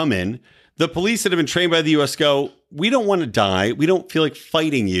Taliban come in. The police that have been trained by the U.S. go, we don't want to die. We don't feel like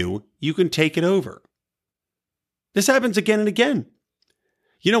fighting you. You can take it over. This happens again and again.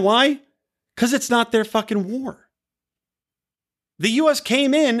 You know why? Because it's not their fucking war. The U.S.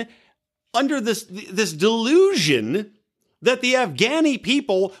 came in under this delusion that the Afghani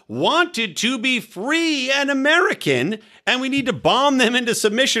people wanted to be free and American, and we need to bomb them into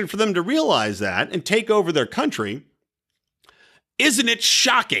submission for them to realize that and take over their country. Isn't it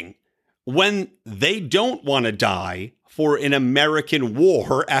shocking when they don't want to die for an American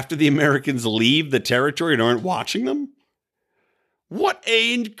war after the Americans leave the territory and aren't watching them? What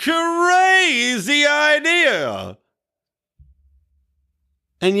a crazy idea.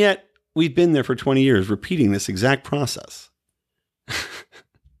 And yet, we've been there for 20 years repeating this exact process.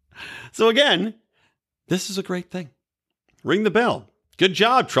 So again, this is a great thing. Ring the bell. Good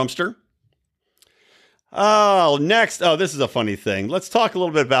job, Trumpster. Oh, next. Oh, this is a funny thing. Let's talk a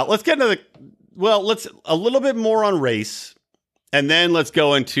little bit about, let's get into a little bit more on race And then let's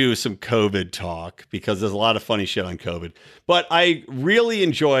go into some COVID talk because there's a lot of funny shit on COVID. But I really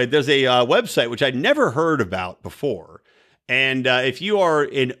enjoyed, there's a website which I'd never heard about before. And if you are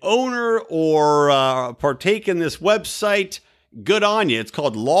an owner or partake in this website, good on you. It's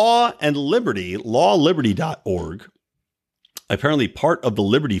called Law and Liberty, lawliberty.org. Apparently part of the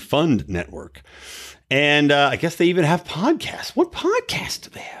Liberty Fund Network. And I guess they even have podcasts. What podcasts do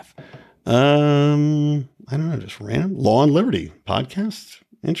they have? I don't know, just random. Law and Liberty podcast.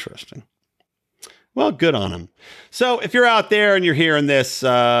 Interesting. Well, good on them. So if you're out there and you're hearing this,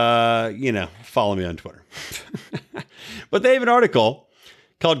 follow me on Twitter. But they have an article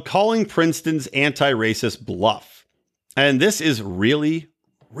called Calling Princeton's Anti-Racist Bluff. And this is really,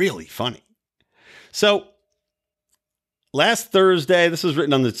 really funny. So last Thursday, this was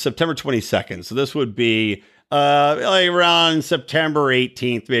written on the September 22nd. So this would be like around September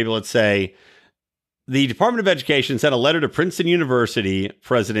 18th, maybe, let's say. The Department of Education sent a letter to Princeton University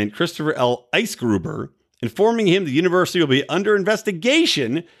President Christopher L. Eisgruber, informing him the university will be under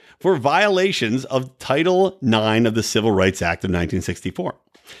investigation for violations of Title IX of the Civil Rights Act of 1964.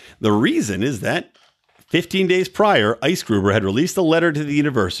 The reason is that 15 days prior, Eisgruber had released a letter to the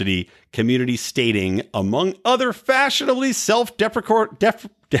university community stating, among other fashionably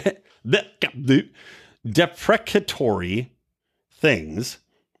deprecatory things,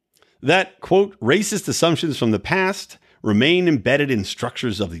 that, quote, racist assumptions from the past remain embedded in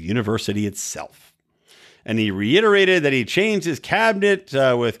structures of the university itself. And he reiterated that he changed his cabinet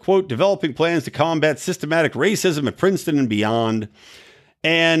with, quote, developing plans to combat systematic racism at Princeton and beyond.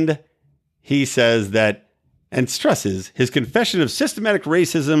 And he says that, and stresses, his confession of systematic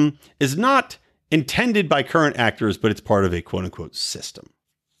racism is not intended by current actors, but it's part of a, quote unquote, system.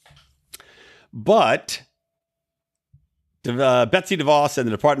 But Betsy DeVos and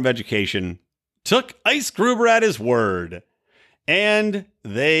the Department of Education took Eisgruber at his word, and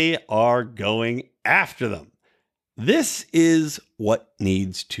they are going after them. This is what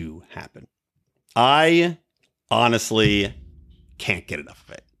needs to happen. I honestly can't get enough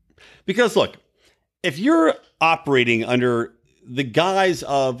of it. Because look, if you're operating under the guise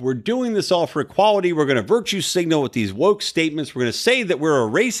of we're doing this all for equality, we're going to virtue signal with these woke statements, we're going to say that we're a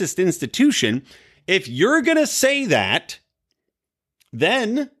racist institution. If you're going to say that,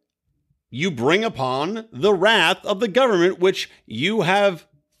 then you bring upon the wrath of the government, which you have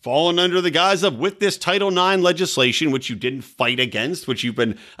fallen under the guise of with this Title IX legislation, which you didn't fight against, which you've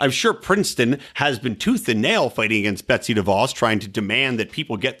been, I'm sure Princeton has been tooth and nail fighting against Betsy DeVos, trying to demand that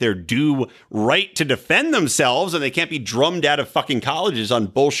people get their due right to defend themselves, and they can't be drummed out of fucking colleges on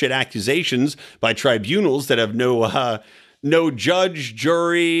bullshit accusations by tribunals that have no judge,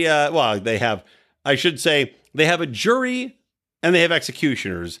 jury. They have, I should say, they have a jury and they have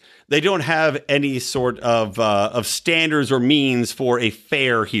executioners. They don't have any sort of standards or means for a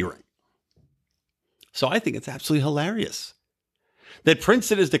fair hearing. So I think it's absolutely hilarious that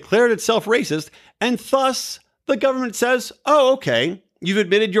Princeton has declared itself racist, and thus the government says, oh, okay, you've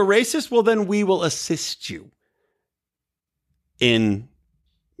admitted you're racist? Well, then we will assist you in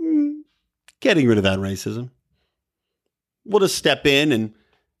getting rid of that racism. We'll just step in and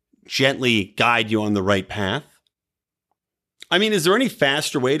gently guide you on the right path. I mean, is there any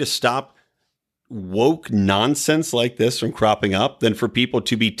faster way to stop woke nonsense like this from cropping up than for people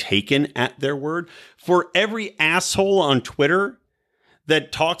to be taken at their word? For every asshole on Twitter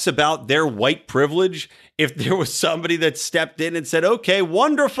that talks about their white privilege, if there was somebody that stepped in and said, okay,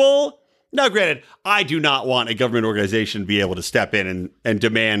 wonderful. Now, granted, I do not want a government organization to be able to step in and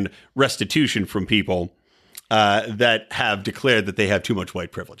demand restitution from people that have declared that they have too much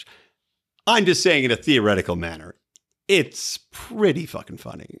white privilege. I'm just saying in a theoretical manner. It's pretty fucking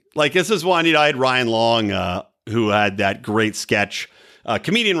funny. Like, this is one, I had Ryan Long, who had that great sketch.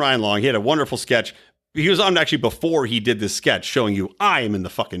 Comedian Ryan Long, he had a wonderful sketch. He was on actually before he did this sketch, showing you I am in the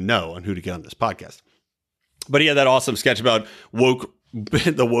fucking know on who to get on this podcast. But he had that awesome sketch about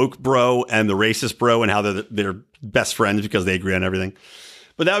the woke bro and the racist bro and how they're best friends because they agree on everything.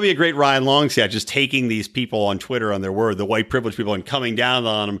 But that would be a great Ryan Long sketch, just taking these people on Twitter on their word, the white privileged people, and coming down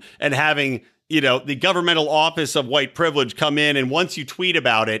on them and having, the governmental office of white privilege come in, and once you tweet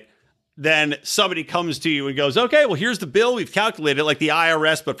about it, then somebody comes to you and goes, okay, well, here's the bill. We've calculated it, like the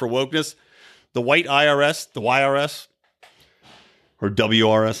IRS, but for wokeness, the white IRS, the YRS, or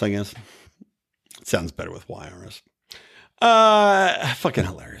WRS, I guess. It sounds better with YRS. Fucking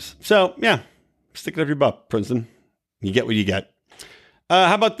hilarious. So, yeah, stick it up your butt, Princeton. You get what you get.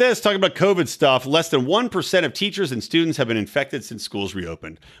 How about this? Talking about COVID stuff. Less than 1% of teachers and students have been infected since schools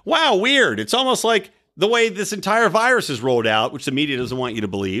reopened. Wow, weird. It's almost like the way this entire virus is rolled out, which the media doesn't want you to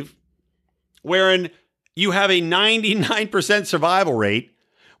believe, wherein you have a 99% survival rate,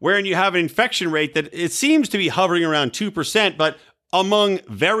 wherein you have an infection rate that it seems to be hovering around 2%, but among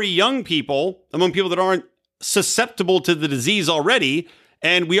very young people, among people that aren't susceptible to the disease already,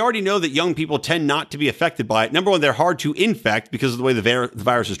 and we already know that young people tend not to be affected by it. Number one, they're hard to infect because of the way the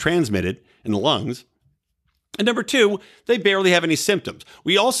virus is transmitted in the lungs. And number two, they barely have any symptoms.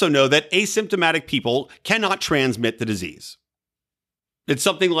 We also know that asymptomatic people cannot transmit the disease. It's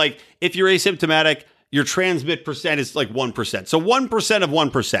something like if you're asymptomatic, your transmit percent is like 1%. So 1% of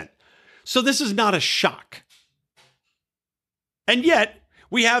 1%. So this is not a shock. And yet,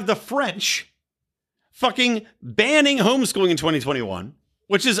 we have the French fucking banning homeschooling in 2021,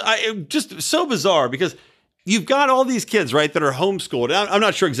 which is just so bizarre because you've got all these kids, right, that are homeschooled. I'm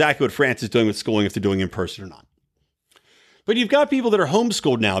not sure exactly what France is doing with schooling, if they're doing it in person or not. But you've got people that are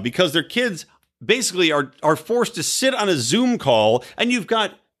homeschooled now because their kids basically are forced to sit on a Zoom call, and you've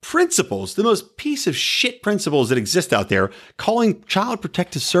got principals, the most piece of shit principals that exist out there, calling Child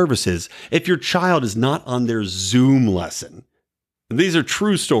Protective Services if your child is not on their Zoom lesson. And these are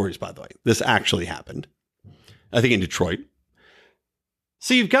true stories, by the way. This actually happened, I think, in Detroit.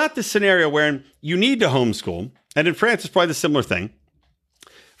 So you've got this scenario where you need to homeschool, and in France, it's probably the similar thing.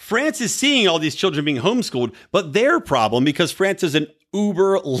 France is seeing all these children being homeschooled, but their problem, because France is an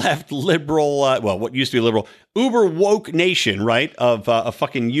uber left liberal, what used to be liberal, uber woke nation, right, of a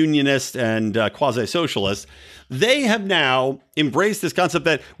fucking unionist and quasi-socialist, they have now embraced this concept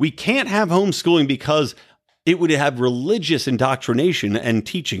that we can't have homeschooling because it would have religious indoctrination and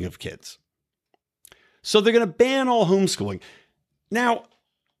teaching of kids. So they're going to ban all homeschooling. Now,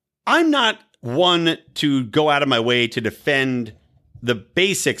 I'm not one to go out of my way to defend the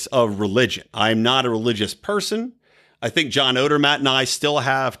basics of religion. I'm not a religious person. I think John Odermatt and I still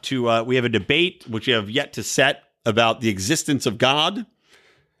have to, we have a debate, which we have yet to set, about the existence of God.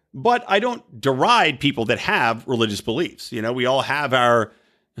 But I don't deride people that have religious beliefs. You know, we all have our,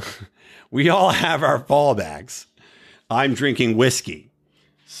 we all have our fallbacks. I'm drinking whiskey.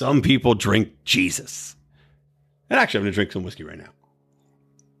 Some people drink Jesus. And actually, I'm going to drink some whiskey right now.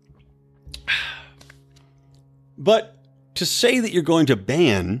 But to say that you're going to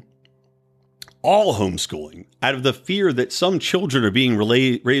ban all homeschooling out of the fear that some children are being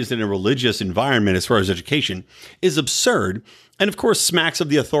raised in a religious environment as far as education is absurd, and of course smacks of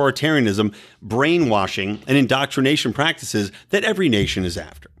the authoritarianism, brainwashing, and indoctrination practices that every nation is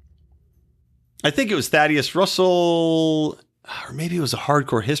after. I think it was Thaddeus Russell, or maybe it was a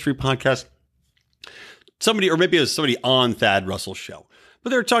Hardcore History podcast, somebody, or maybe it was somebody on Thad Russell's show. But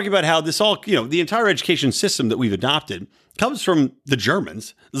they're talking about how this all, you know, the entire education system that we've adopted comes from the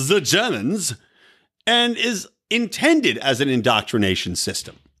Germans, and is intended as an indoctrination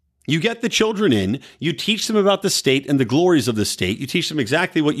system. You get the children in, you teach them about the state and the glories of the state. You teach them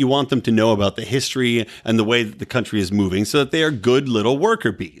exactly what you want them to know about the history and the way that the country is moving so that they are good little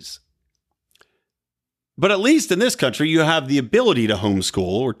worker bees. But at least in this country, you have the ability to homeschool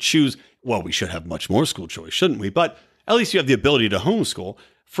or choose. Well, we should have much more school choice, shouldn't we? But at least you have the ability to homeschool.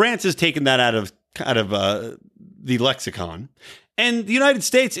 France has taken that out of the lexicon. And the United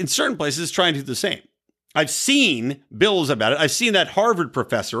States, in certain places, is trying to do the same. I've seen bills about it. I've seen that Harvard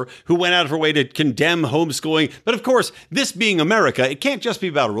professor who went out of her way to condemn homeschooling. But of course, this being America, it can't just be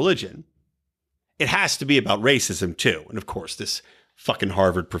about religion. It has to be about racism, too. And of course, this fucking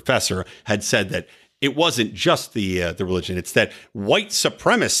Harvard professor had said that it wasn't just the religion. It's that white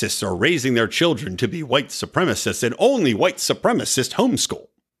supremacists are raising their children to be white supremacists, and only white supremacists homeschool.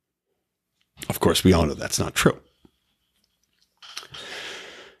 Of course, we all know that's not true.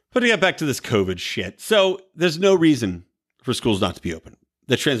 But to get back to this COVID shit, so there's no reason for schools not to be open.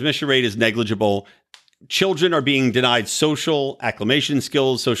 The transmission rate is negligible. Children are being denied social acclimation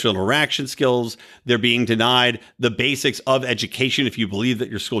skills, social interaction skills. They're being denied the basics of education if you believe that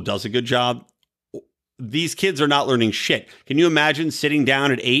your school does a good job. These kids are not learning shit. Can you imagine sitting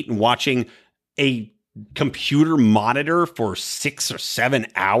down at 8 and watching a computer monitor for 6 or 7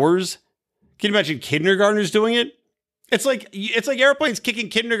 hours? Can you imagine kindergartners doing it? It's like airplanes kicking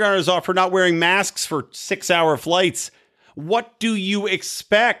kindergartners off for not wearing masks for 6-hour flights. What do you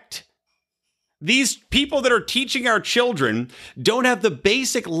expect? These people that are teaching our children don't have the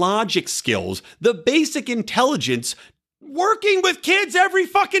basic logic skills, the basic intelligence, working with kids every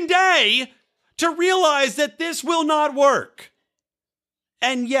fucking day to realize that this will not work.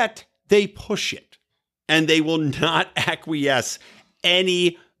 And yet they push it, and they will not acquiesce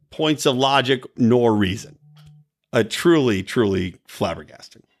any points of logic nor reason. Truly, truly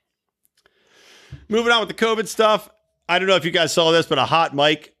flabbergasting. Moving on with the COVID stuff. I don't know if you guys saw this, but a hot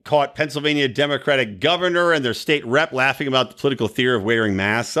mic caught Pennsylvania Democratic governor and their state rep laughing about the political theory of wearing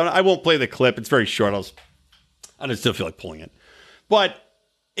masks. I won't play the clip. It's very short. I don't still feel like pulling it. But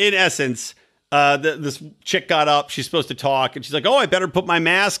in essence, this chick got up. She's supposed to talk. And she's like, oh, I better put my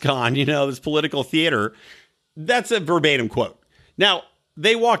mask on. This political theater. That's a verbatim quote. Now,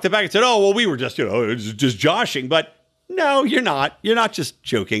 they walked it back and said, oh, well, we were just, just joshing. But no, you're not. You're not just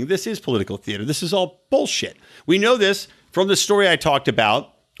joking. This is political theater. This is all bullshit. We know this from the story I talked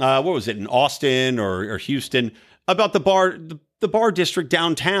about. What was it, in Austin or Houston, about the bar district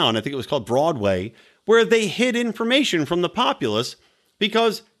downtown. I think it was called Broadway, where they hid information from the populace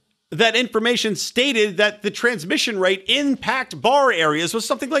because that information stated that the transmission rate in packed bar areas was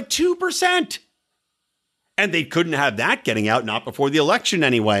something like 2%. And they couldn't have that getting out, not before the election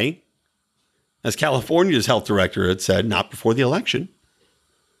anyway. As California's health director had said, not before the election.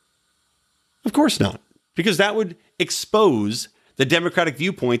 Of course not. Because that would expose the Democratic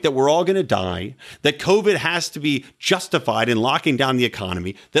viewpoint that we're all going to die, that COVID has to be justified in locking down the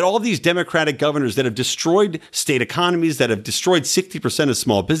economy, that all these Democratic governors that have destroyed state economies, that have destroyed 60% of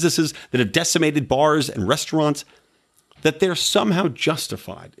small businesses, that have decimated bars and restaurants, that they're somehow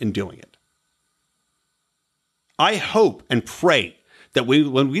justified in doing it. I hope and pray that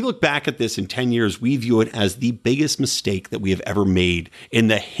when we look back at this in 10 years, we view it as the biggest mistake that we have ever made in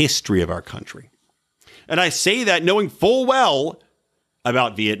the history of our country. And I say that knowing full well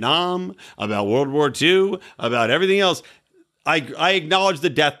about Vietnam, about World War II, about everything else. I acknowledge the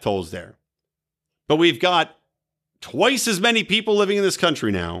death tolls there. But we've got twice as many people living in this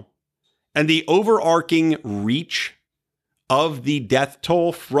country now. And the overarching reach of the death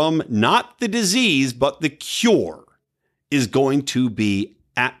toll from not the disease, but the cure is going to be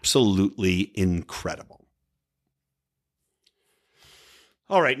absolutely incredible.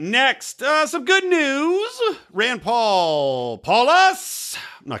 All right, next, some good news. Rand Paul, Paulus.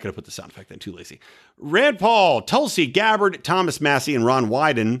 I'm not going to put the sound effect in, too lazy. Rand Paul, Tulsi Gabbard, Thomas Massie, and Ron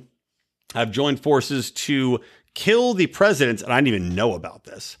Wyden have joined forces to kill the president, and I didn't even know about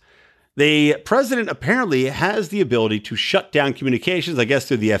this. The president apparently has the ability to shut down communications, I guess,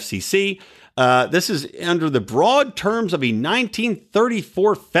 through the FCC. This is under the broad terms of a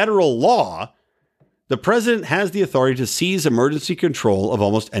 1934 federal law. The president has the authority to seize emergency control of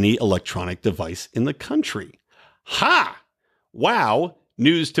almost any electronic device in the country. Ha! Wow,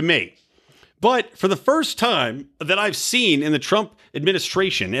 news to me. But for the first time that I've seen in the Trump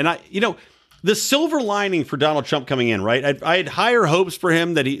administration, and the silver lining for Donald Trump coming in, right? I had higher hopes for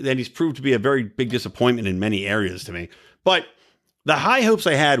him that he's proved to be a very big disappointment in many areas to me. But the high hopes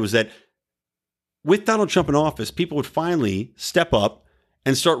I had was that with Donald Trump in office, people would finally step up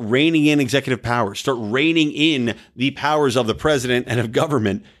and start reining in executive powers, start reining in the powers of the president and of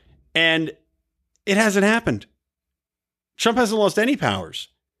government. And it hasn't happened. Trump hasn't lost any powers.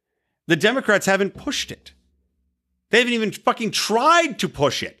 The Democrats haven't pushed it. They haven't even fucking tried to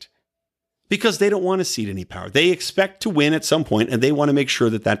push it because they don't want to cede any power. They expect to win at some point, and they want to make sure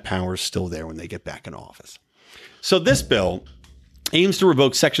that that power is still there when they get back in office. So this bill aims to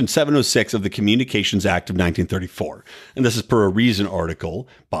revoke Section 706 of the Communications Act of 1934. And this is per a Reason article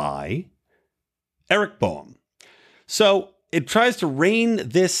by Eric Boehm. So it tries to rein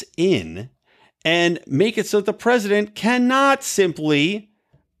this in and make it so that the president cannot simply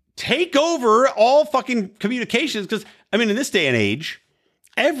take over all fucking communications. Because, in this day and age,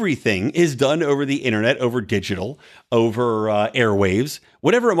 everything is done over the internet, over digital, over airwaves,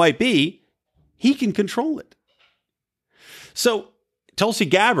 whatever it might be. He can control it. So Tulsi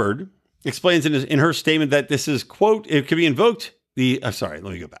Gabbard explains in her statement that this is, quote, it could be invoked. Let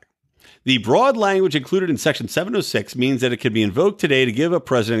me go back. The broad language included in Section 706 means that it could be invoked today to give a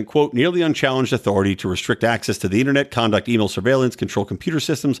president, quote, nearly unchallenged authority to restrict access to the internet, conduct email surveillance, control computer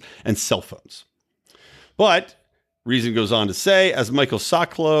systems, and cell phones. But Reason goes on to say, as Michael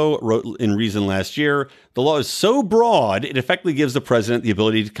Sokolow wrote in Reason last year, the law is so broad, it effectively gives the president the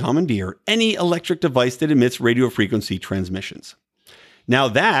ability to commandeer any electric device that emits radio frequency transmissions. Now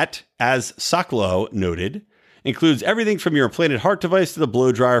that, as Sokolow noted, includes everything from your implanted heart device to the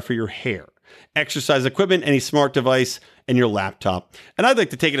blow dryer for your hair, exercise equipment, any smart device, and your laptop. And I'd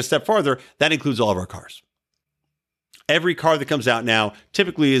like to take it a step farther. That includes all of our cars. Every car that comes out now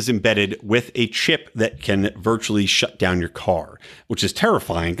typically is embedded with a chip that can virtually shut down your car, which is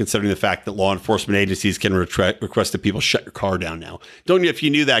terrifying considering the fact that law enforcement agencies can request that people shut your car down now. Don't know if you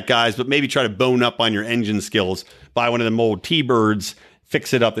knew that, guys, but maybe try to bone up on your engine skills. Buy one of them old T-Birds,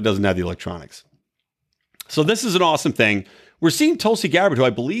 fix it up that doesn't have the electronics. So this is an awesome thing. We're seeing Tulsi Gabbard, who I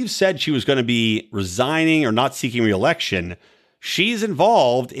believe said she was going to be resigning or not seeking re-election, she's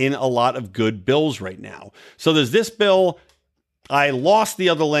involved in a lot of good bills right now. So there's this bill. I lost the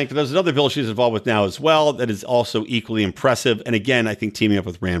other link. There's another bill she's involved with now as well that is also equally impressive. And again, I think teaming up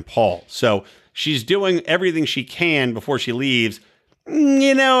with Rand Paul. So she's doing everything she can before she leaves.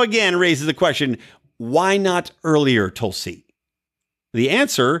 Again, raises the question, why not earlier, Tulsi? The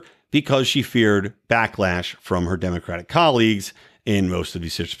answer, because she feared backlash from her Democratic colleagues in most of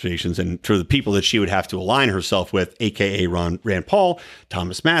these situations and to the people that she would have to align herself with, a.k.a. Rand Paul,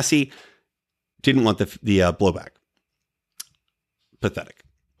 Thomas Massie, didn't want the blowback. Pathetic.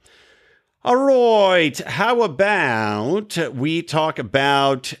 All right. How about we talk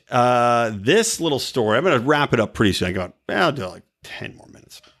about this little story? I'm going to wrap it up pretty soon. I'll do like 10 more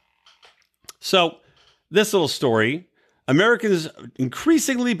minutes. So this little story, Americans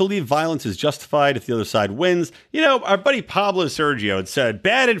increasingly believe violence is justified if the other side wins. Our buddy Pablo Sergio had said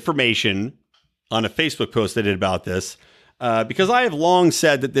bad information on a Facebook post I did about this because I have long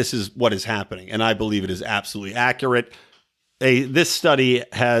said that this is what is happening, and I believe it is absolutely accurate. This study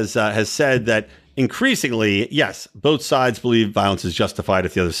has said that increasingly, yes, both sides believe violence is justified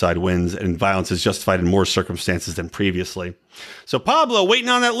if the other side wins, and violence is justified in more circumstances than previously. So Pablo, waiting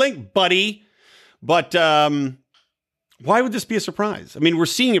on that link, buddy. But why would this be a surprise? I mean, we're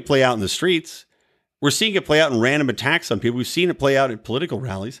seeing it play out in the streets. We're seeing it play out in random attacks on people. We've seen it play out at political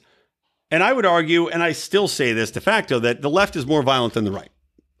rallies. And I would argue, and I still say this de facto, that the left is more violent than the right.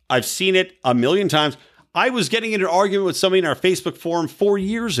 I've seen it a million times. I was getting in an argument with somebody in our Facebook forum 4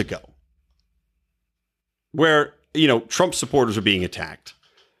 years ago where, Trump supporters are being attacked.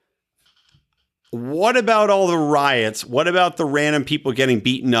 What about all the riots? What about the random people getting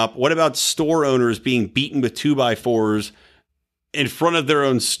beaten up? What about store owners being beaten with 2x4s in front of their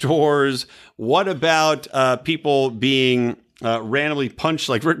own stores? What about people being randomly punched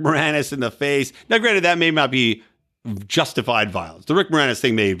like Rick Moranis in the face? Now, granted, that may not be justified violence. The Rick Moranis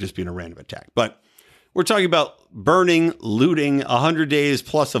thing may have just been a random attack. But we're talking about burning, looting, 100 days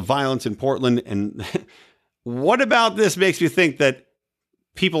plus of violence in Portland. And what about this makes me think that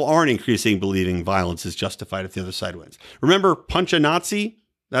people aren't increasingly believing violence is justified if the other side wins? Remember Punch a Nazi?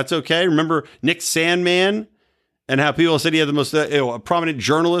 That's okay. Remember Nick Sandman and how people said he had the most, a prominent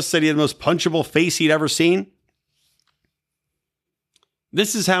journalist said he had the most punchable face he'd ever seen?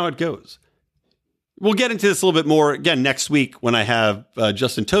 This is how it goes. We'll get into this a little bit more again next week when I have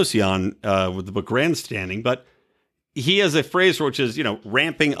Justin Tosi on with the book Grandstanding. But he has a phrase which is,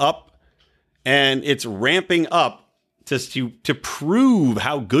 ramping up, and it's ramping up to prove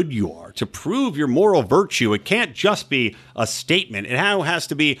how good you are, to prove your moral virtue. It can't just be a statement. It now has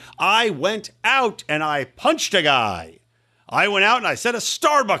to be, I went out and I punched a guy. I went out and I set a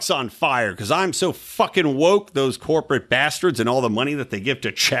Starbucks on fire because I'm so fucking woke, those corporate bastards and all the money that they give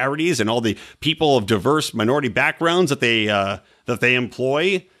to charities and all the people of diverse minority backgrounds that they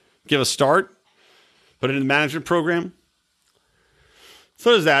employ. Give a start. Put it in the management program.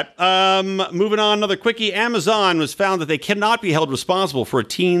 So there's that. Moving on, another quickie. Amazon was found that they cannot be held responsible for a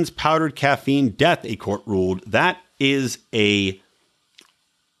teen's powdered caffeine death, a court ruled. That is a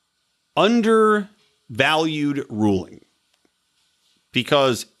undervalued ruling.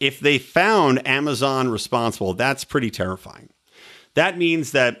 Because if they found Amazon responsible, that's pretty terrifying. That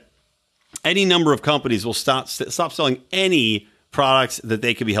means that any number of companies will stop selling any products that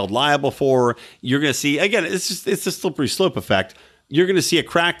they could be held liable for. You're going to see, again, it's a slippery slope effect. You're going to see a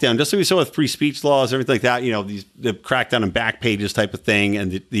crackdown, just like we saw with free speech laws, everything like that. The crackdown on back pages type of thing,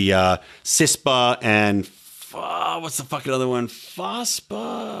 and the CISPA and what's the fucking other one?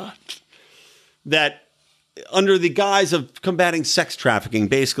 FOSPA. That, under the guise of combating sex trafficking,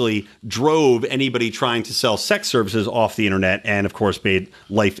 basically drove anybody trying to sell sex services off the internet, and of course made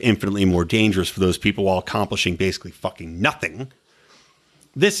life infinitely more dangerous for those people while accomplishing basically fucking nothing.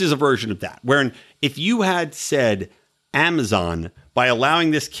 This is a version of that, wherein if you had said Amazon, by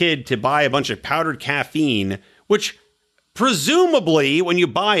allowing this kid to buy a bunch of powdered caffeine, which presumably when you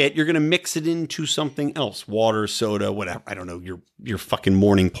buy it, you're going to mix it into something else, water, soda, whatever, I don't know, your fucking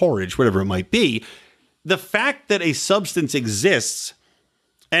morning porridge, whatever it might be. The fact that a substance exists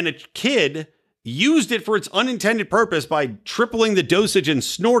and a kid used it for its unintended purpose by tripling the dosage and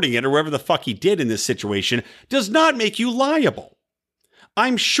snorting it, or whatever the fuck he did in this situation, does not make you liable.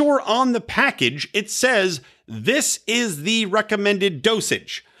 I'm sure on the package it says, this is the recommended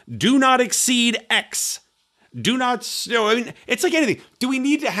dosage. Do not exceed X. Do not, I mean, it's like anything. Do we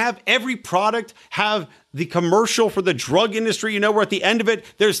need to have every product have the commercial for the drug industry? Where at the end of it,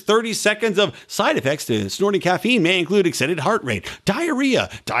 there's 30 seconds of side effects to snorting caffeine may include extended heart rate, diarrhea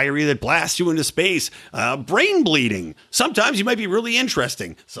that blasts you into space, brain bleeding. Sometimes you might be really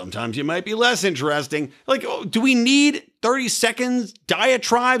interesting. Sometimes you might be less interesting. Like, do we need 30 seconds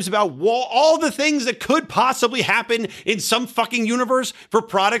diatribes about all the things that could possibly happen in some fucking universe for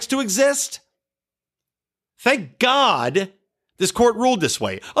products to exist? Thank God this court ruled this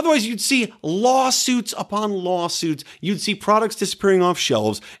way. Otherwise, you'd see lawsuits upon lawsuits. You'd see products disappearing off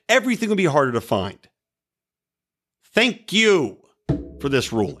shelves. Everything would be harder to find. Thank you for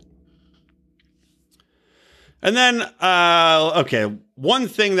this ruling. And then, one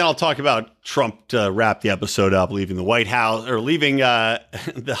thing that I'll talk about Trump to wrap the episode up, leaving the White House or leaving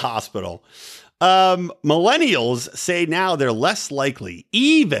the hospital. Millennials say now they're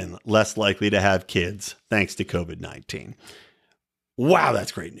even less likely to have kids thanks to COVID-19. Wow,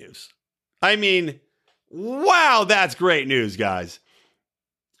 that's great news. I mean, wow, that's great news, guys.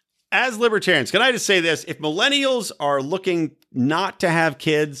 As libertarians, can I just say this? If millennials are looking not to have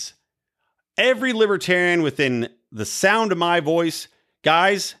kids, every libertarian within the sound of my voice,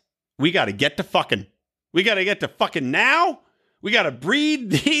 guys, we got to get to fucking. We got to get to fucking now. We got to breed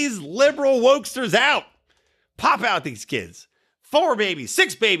these liberal wokesters out. Pop out these kids. 4 babies,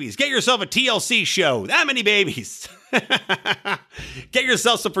 6 babies. Get yourself a TLC show. That many babies. Get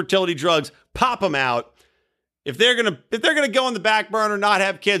yourself some fertility drugs. Pop them out. If they're gonna go on the back burner, not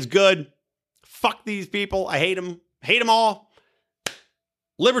have kids, good. Fuck these people. I hate them. Hate them all.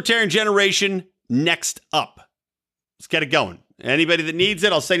 Libertarian generation next up. Let's get it going. Anybody that needs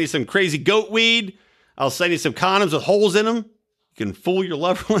it, I'll send you some crazy goat weed. I'll send you some condoms with holes in them. You can fool your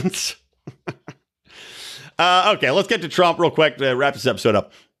loved ones. Okay, let's get to Trump real quick to wrap this episode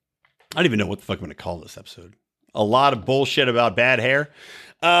up. I don't even know what the fuck I'm going to call this episode. A lot of bullshit about bad hair.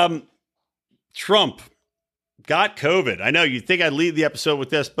 Trump got COVID. I know you'd think I'd lead the episode with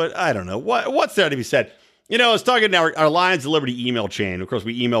this, but I don't know. What's there to be said? I was talking to our Lions of Liberty email chain. Of course,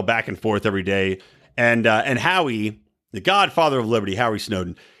 we email back and forth every day. And Howie, the godfather of liberty, Howie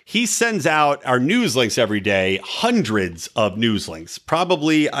Snowden, he sends out our news links every day, hundreds of news links.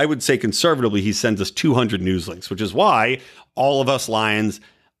 Probably, I would say conservatively, he sends us 200 news links, which is why all of us Lions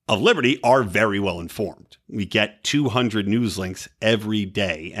of Liberty are very well informed. We get 200 news links every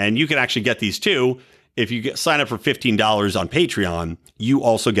day. And you can actually get these too. If you sign up for $15 on Patreon, you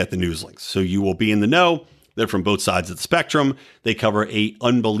also get the news links. So you will be in the know. They're from both sides of the spectrum. They cover an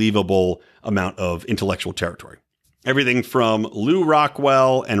unbelievable amount of intellectual territory. Everything from Lou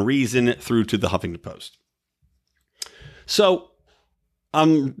Rockwell and Reason through to the Huffington Post. So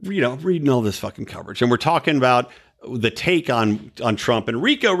I'm, reading all this fucking coverage, and we're talking about the take on Trump. And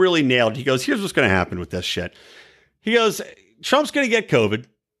Rico really nailed it. He goes, here's what's going to happen with this shit. He goes, Trump's going to get COVID.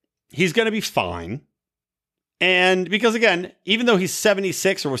 He's going to be fine. And because, again, even though he's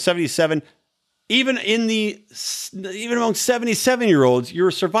 76 or 77, even among 77-year-olds, your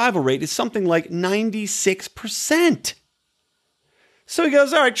survival rate is something like 96%. So he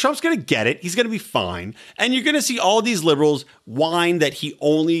goes, all right, Trump's going to get it. He's going to be fine. And you're going to see all these liberals whine that he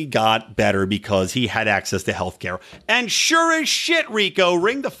only got better because he had access to health care. And sure as shit, Rico,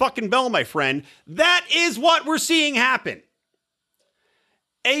 ring the fucking bell, my friend. That is what we're seeing happen.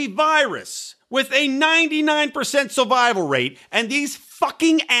 A virus with a 99% survival rate, and these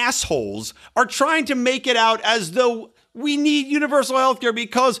fucking assholes are trying to make it out as though we need universal health care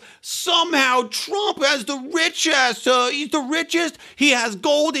because somehow Trump has the richest. He's the richest. He has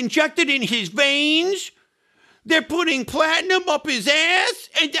gold injected in his veins. They're putting platinum up his ass,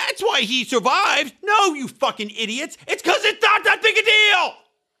 and that's why he survived. No, you fucking idiots. It's because it's not that big a deal.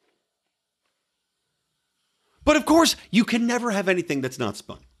 But of course, you can never have anything that's not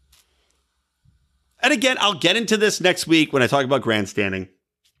spun. And again, I'll get into this next week when I talk about grandstanding.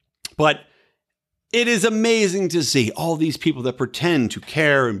 But it is amazing to see all these people that pretend to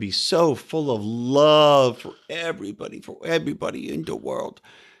care and be so full of love for everybody in the world,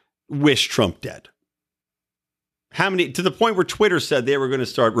 wish Trump dead. How many, to the point where Twitter said they were going to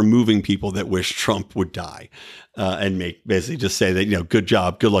start removing people that wish Trump would die and basically just say that, good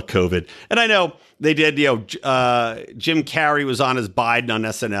job, good luck, COVID. And I know they did, Jim Carrey was on as Biden on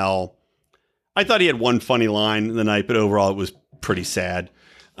SNL. I thought he had one funny line in the night, but overall it was pretty sad.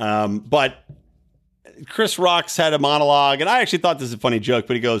 But Chris Rock's had a monologue, and I actually thought this was a funny joke,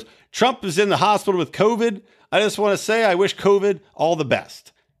 but he goes, Trump is in the hospital with COVID. I just want to say I wish COVID all the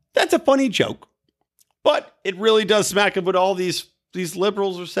best. That's a funny joke, but it really does smack of what all these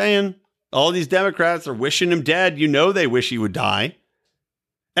liberals are saying. All these Democrats are wishing him dead. They wish he would die.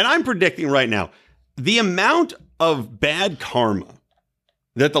 And I'm predicting right now, the amount of bad karma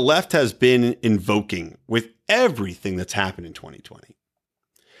that the left has been invoking with everything that's happened in 2020,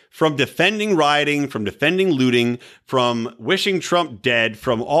 from defending rioting, from defending looting, from wishing Trump dead,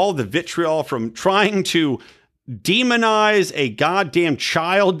 from all the vitriol, from trying to demonize a goddamn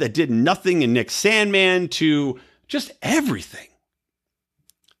child that did nothing in Nick Sandman, to just everything.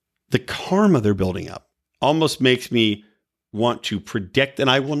 The karma they're building up almost makes me want to predict, and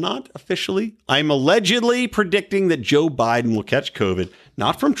I will not officially, I'm allegedly predicting that Joe Biden will catch COVID,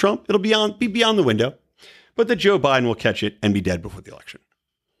 not from Trump, it'll be beyond the window, but that Joe Biden will catch it and be dead before the election.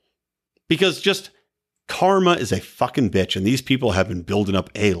 Because just karma is a fucking bitch, and these people have been building up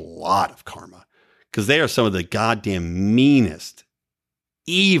a lot of karma because they are some of the goddamn meanest,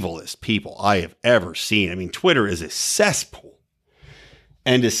 evilest people I have ever seen. I mean, Twitter is a cesspool.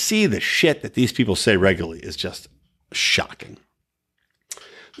 And to see the shit that these people say regularly is just shocking.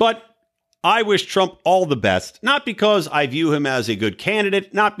 But I wish Trump all the best, not because I view him as a good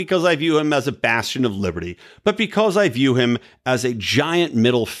candidate, not because I view him as a bastion of liberty, but because I view him as a giant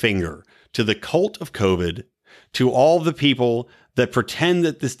middle finger to the cult of COVID, to all the people that pretend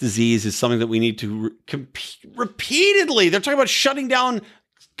that this disease is something that we need to repeatedly. They're talking about shutting down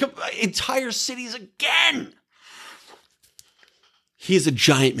entire cities again. He is a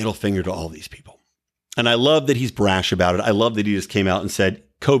giant middle finger to all these people. And I love that he's brash about it. I love that he just came out and said,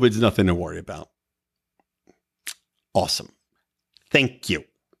 COVID's nothing to worry about. Awesome. Thank you.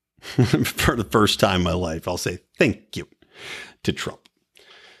 For the first time in my life, I'll say thank you to Trump.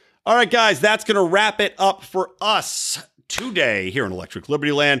 All right, guys, that's going to wrap it up for us today here in Electric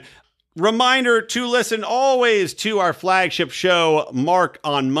Libertyland. Reminder to listen always to our flagship show, Mark,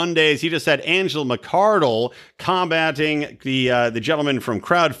 on Mondays. He just had Angela McArdle combating the gentleman from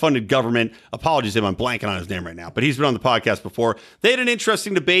Crowdfunded Government. Apologies if I'm blanking on his name right now, but he's been on the podcast before. They had an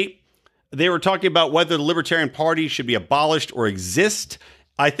interesting debate. They were talking about whether the Libertarian Party should be abolished or exist.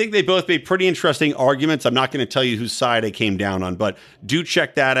 I think they both made pretty interesting arguments. I'm not going to tell you whose side I came down on, but do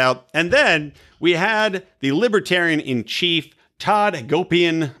check that out. And then we had the Libertarian-in-Chief, Todd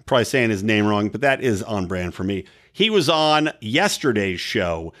Hagopian, probably saying his name wrong, but that is on brand for me. He was on yesterday's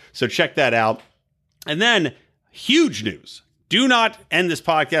show, so check that out. And then, huge news. Do not end this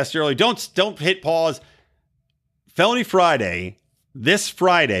podcast early. Don't hit pause. Felony Friday, this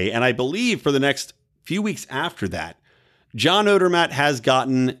Friday, and I believe for the next few weeks after that, John Odermatt has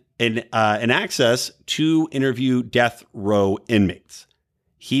gotten an access to interview death row inmates.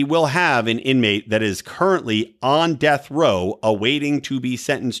 He will have an inmate that is currently on death row awaiting to be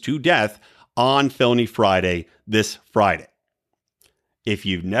sentenced to death on Felony Friday this Friday. If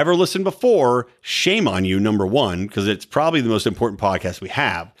you've never listened before, shame on you, number one, because it's probably the most important podcast we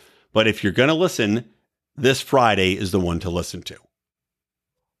have. But if you're going to listen, this Friday is the one to listen to.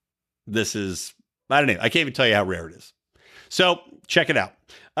 This is, I don't know, I can't even tell you how rare it is. So check it out.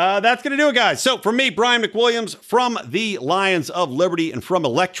 That's going to do it, guys. So for me, Brian McWilliams from the Lions of Liberty and from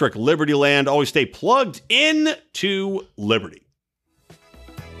Electric Libertyland, always stay plugged in to Liberty.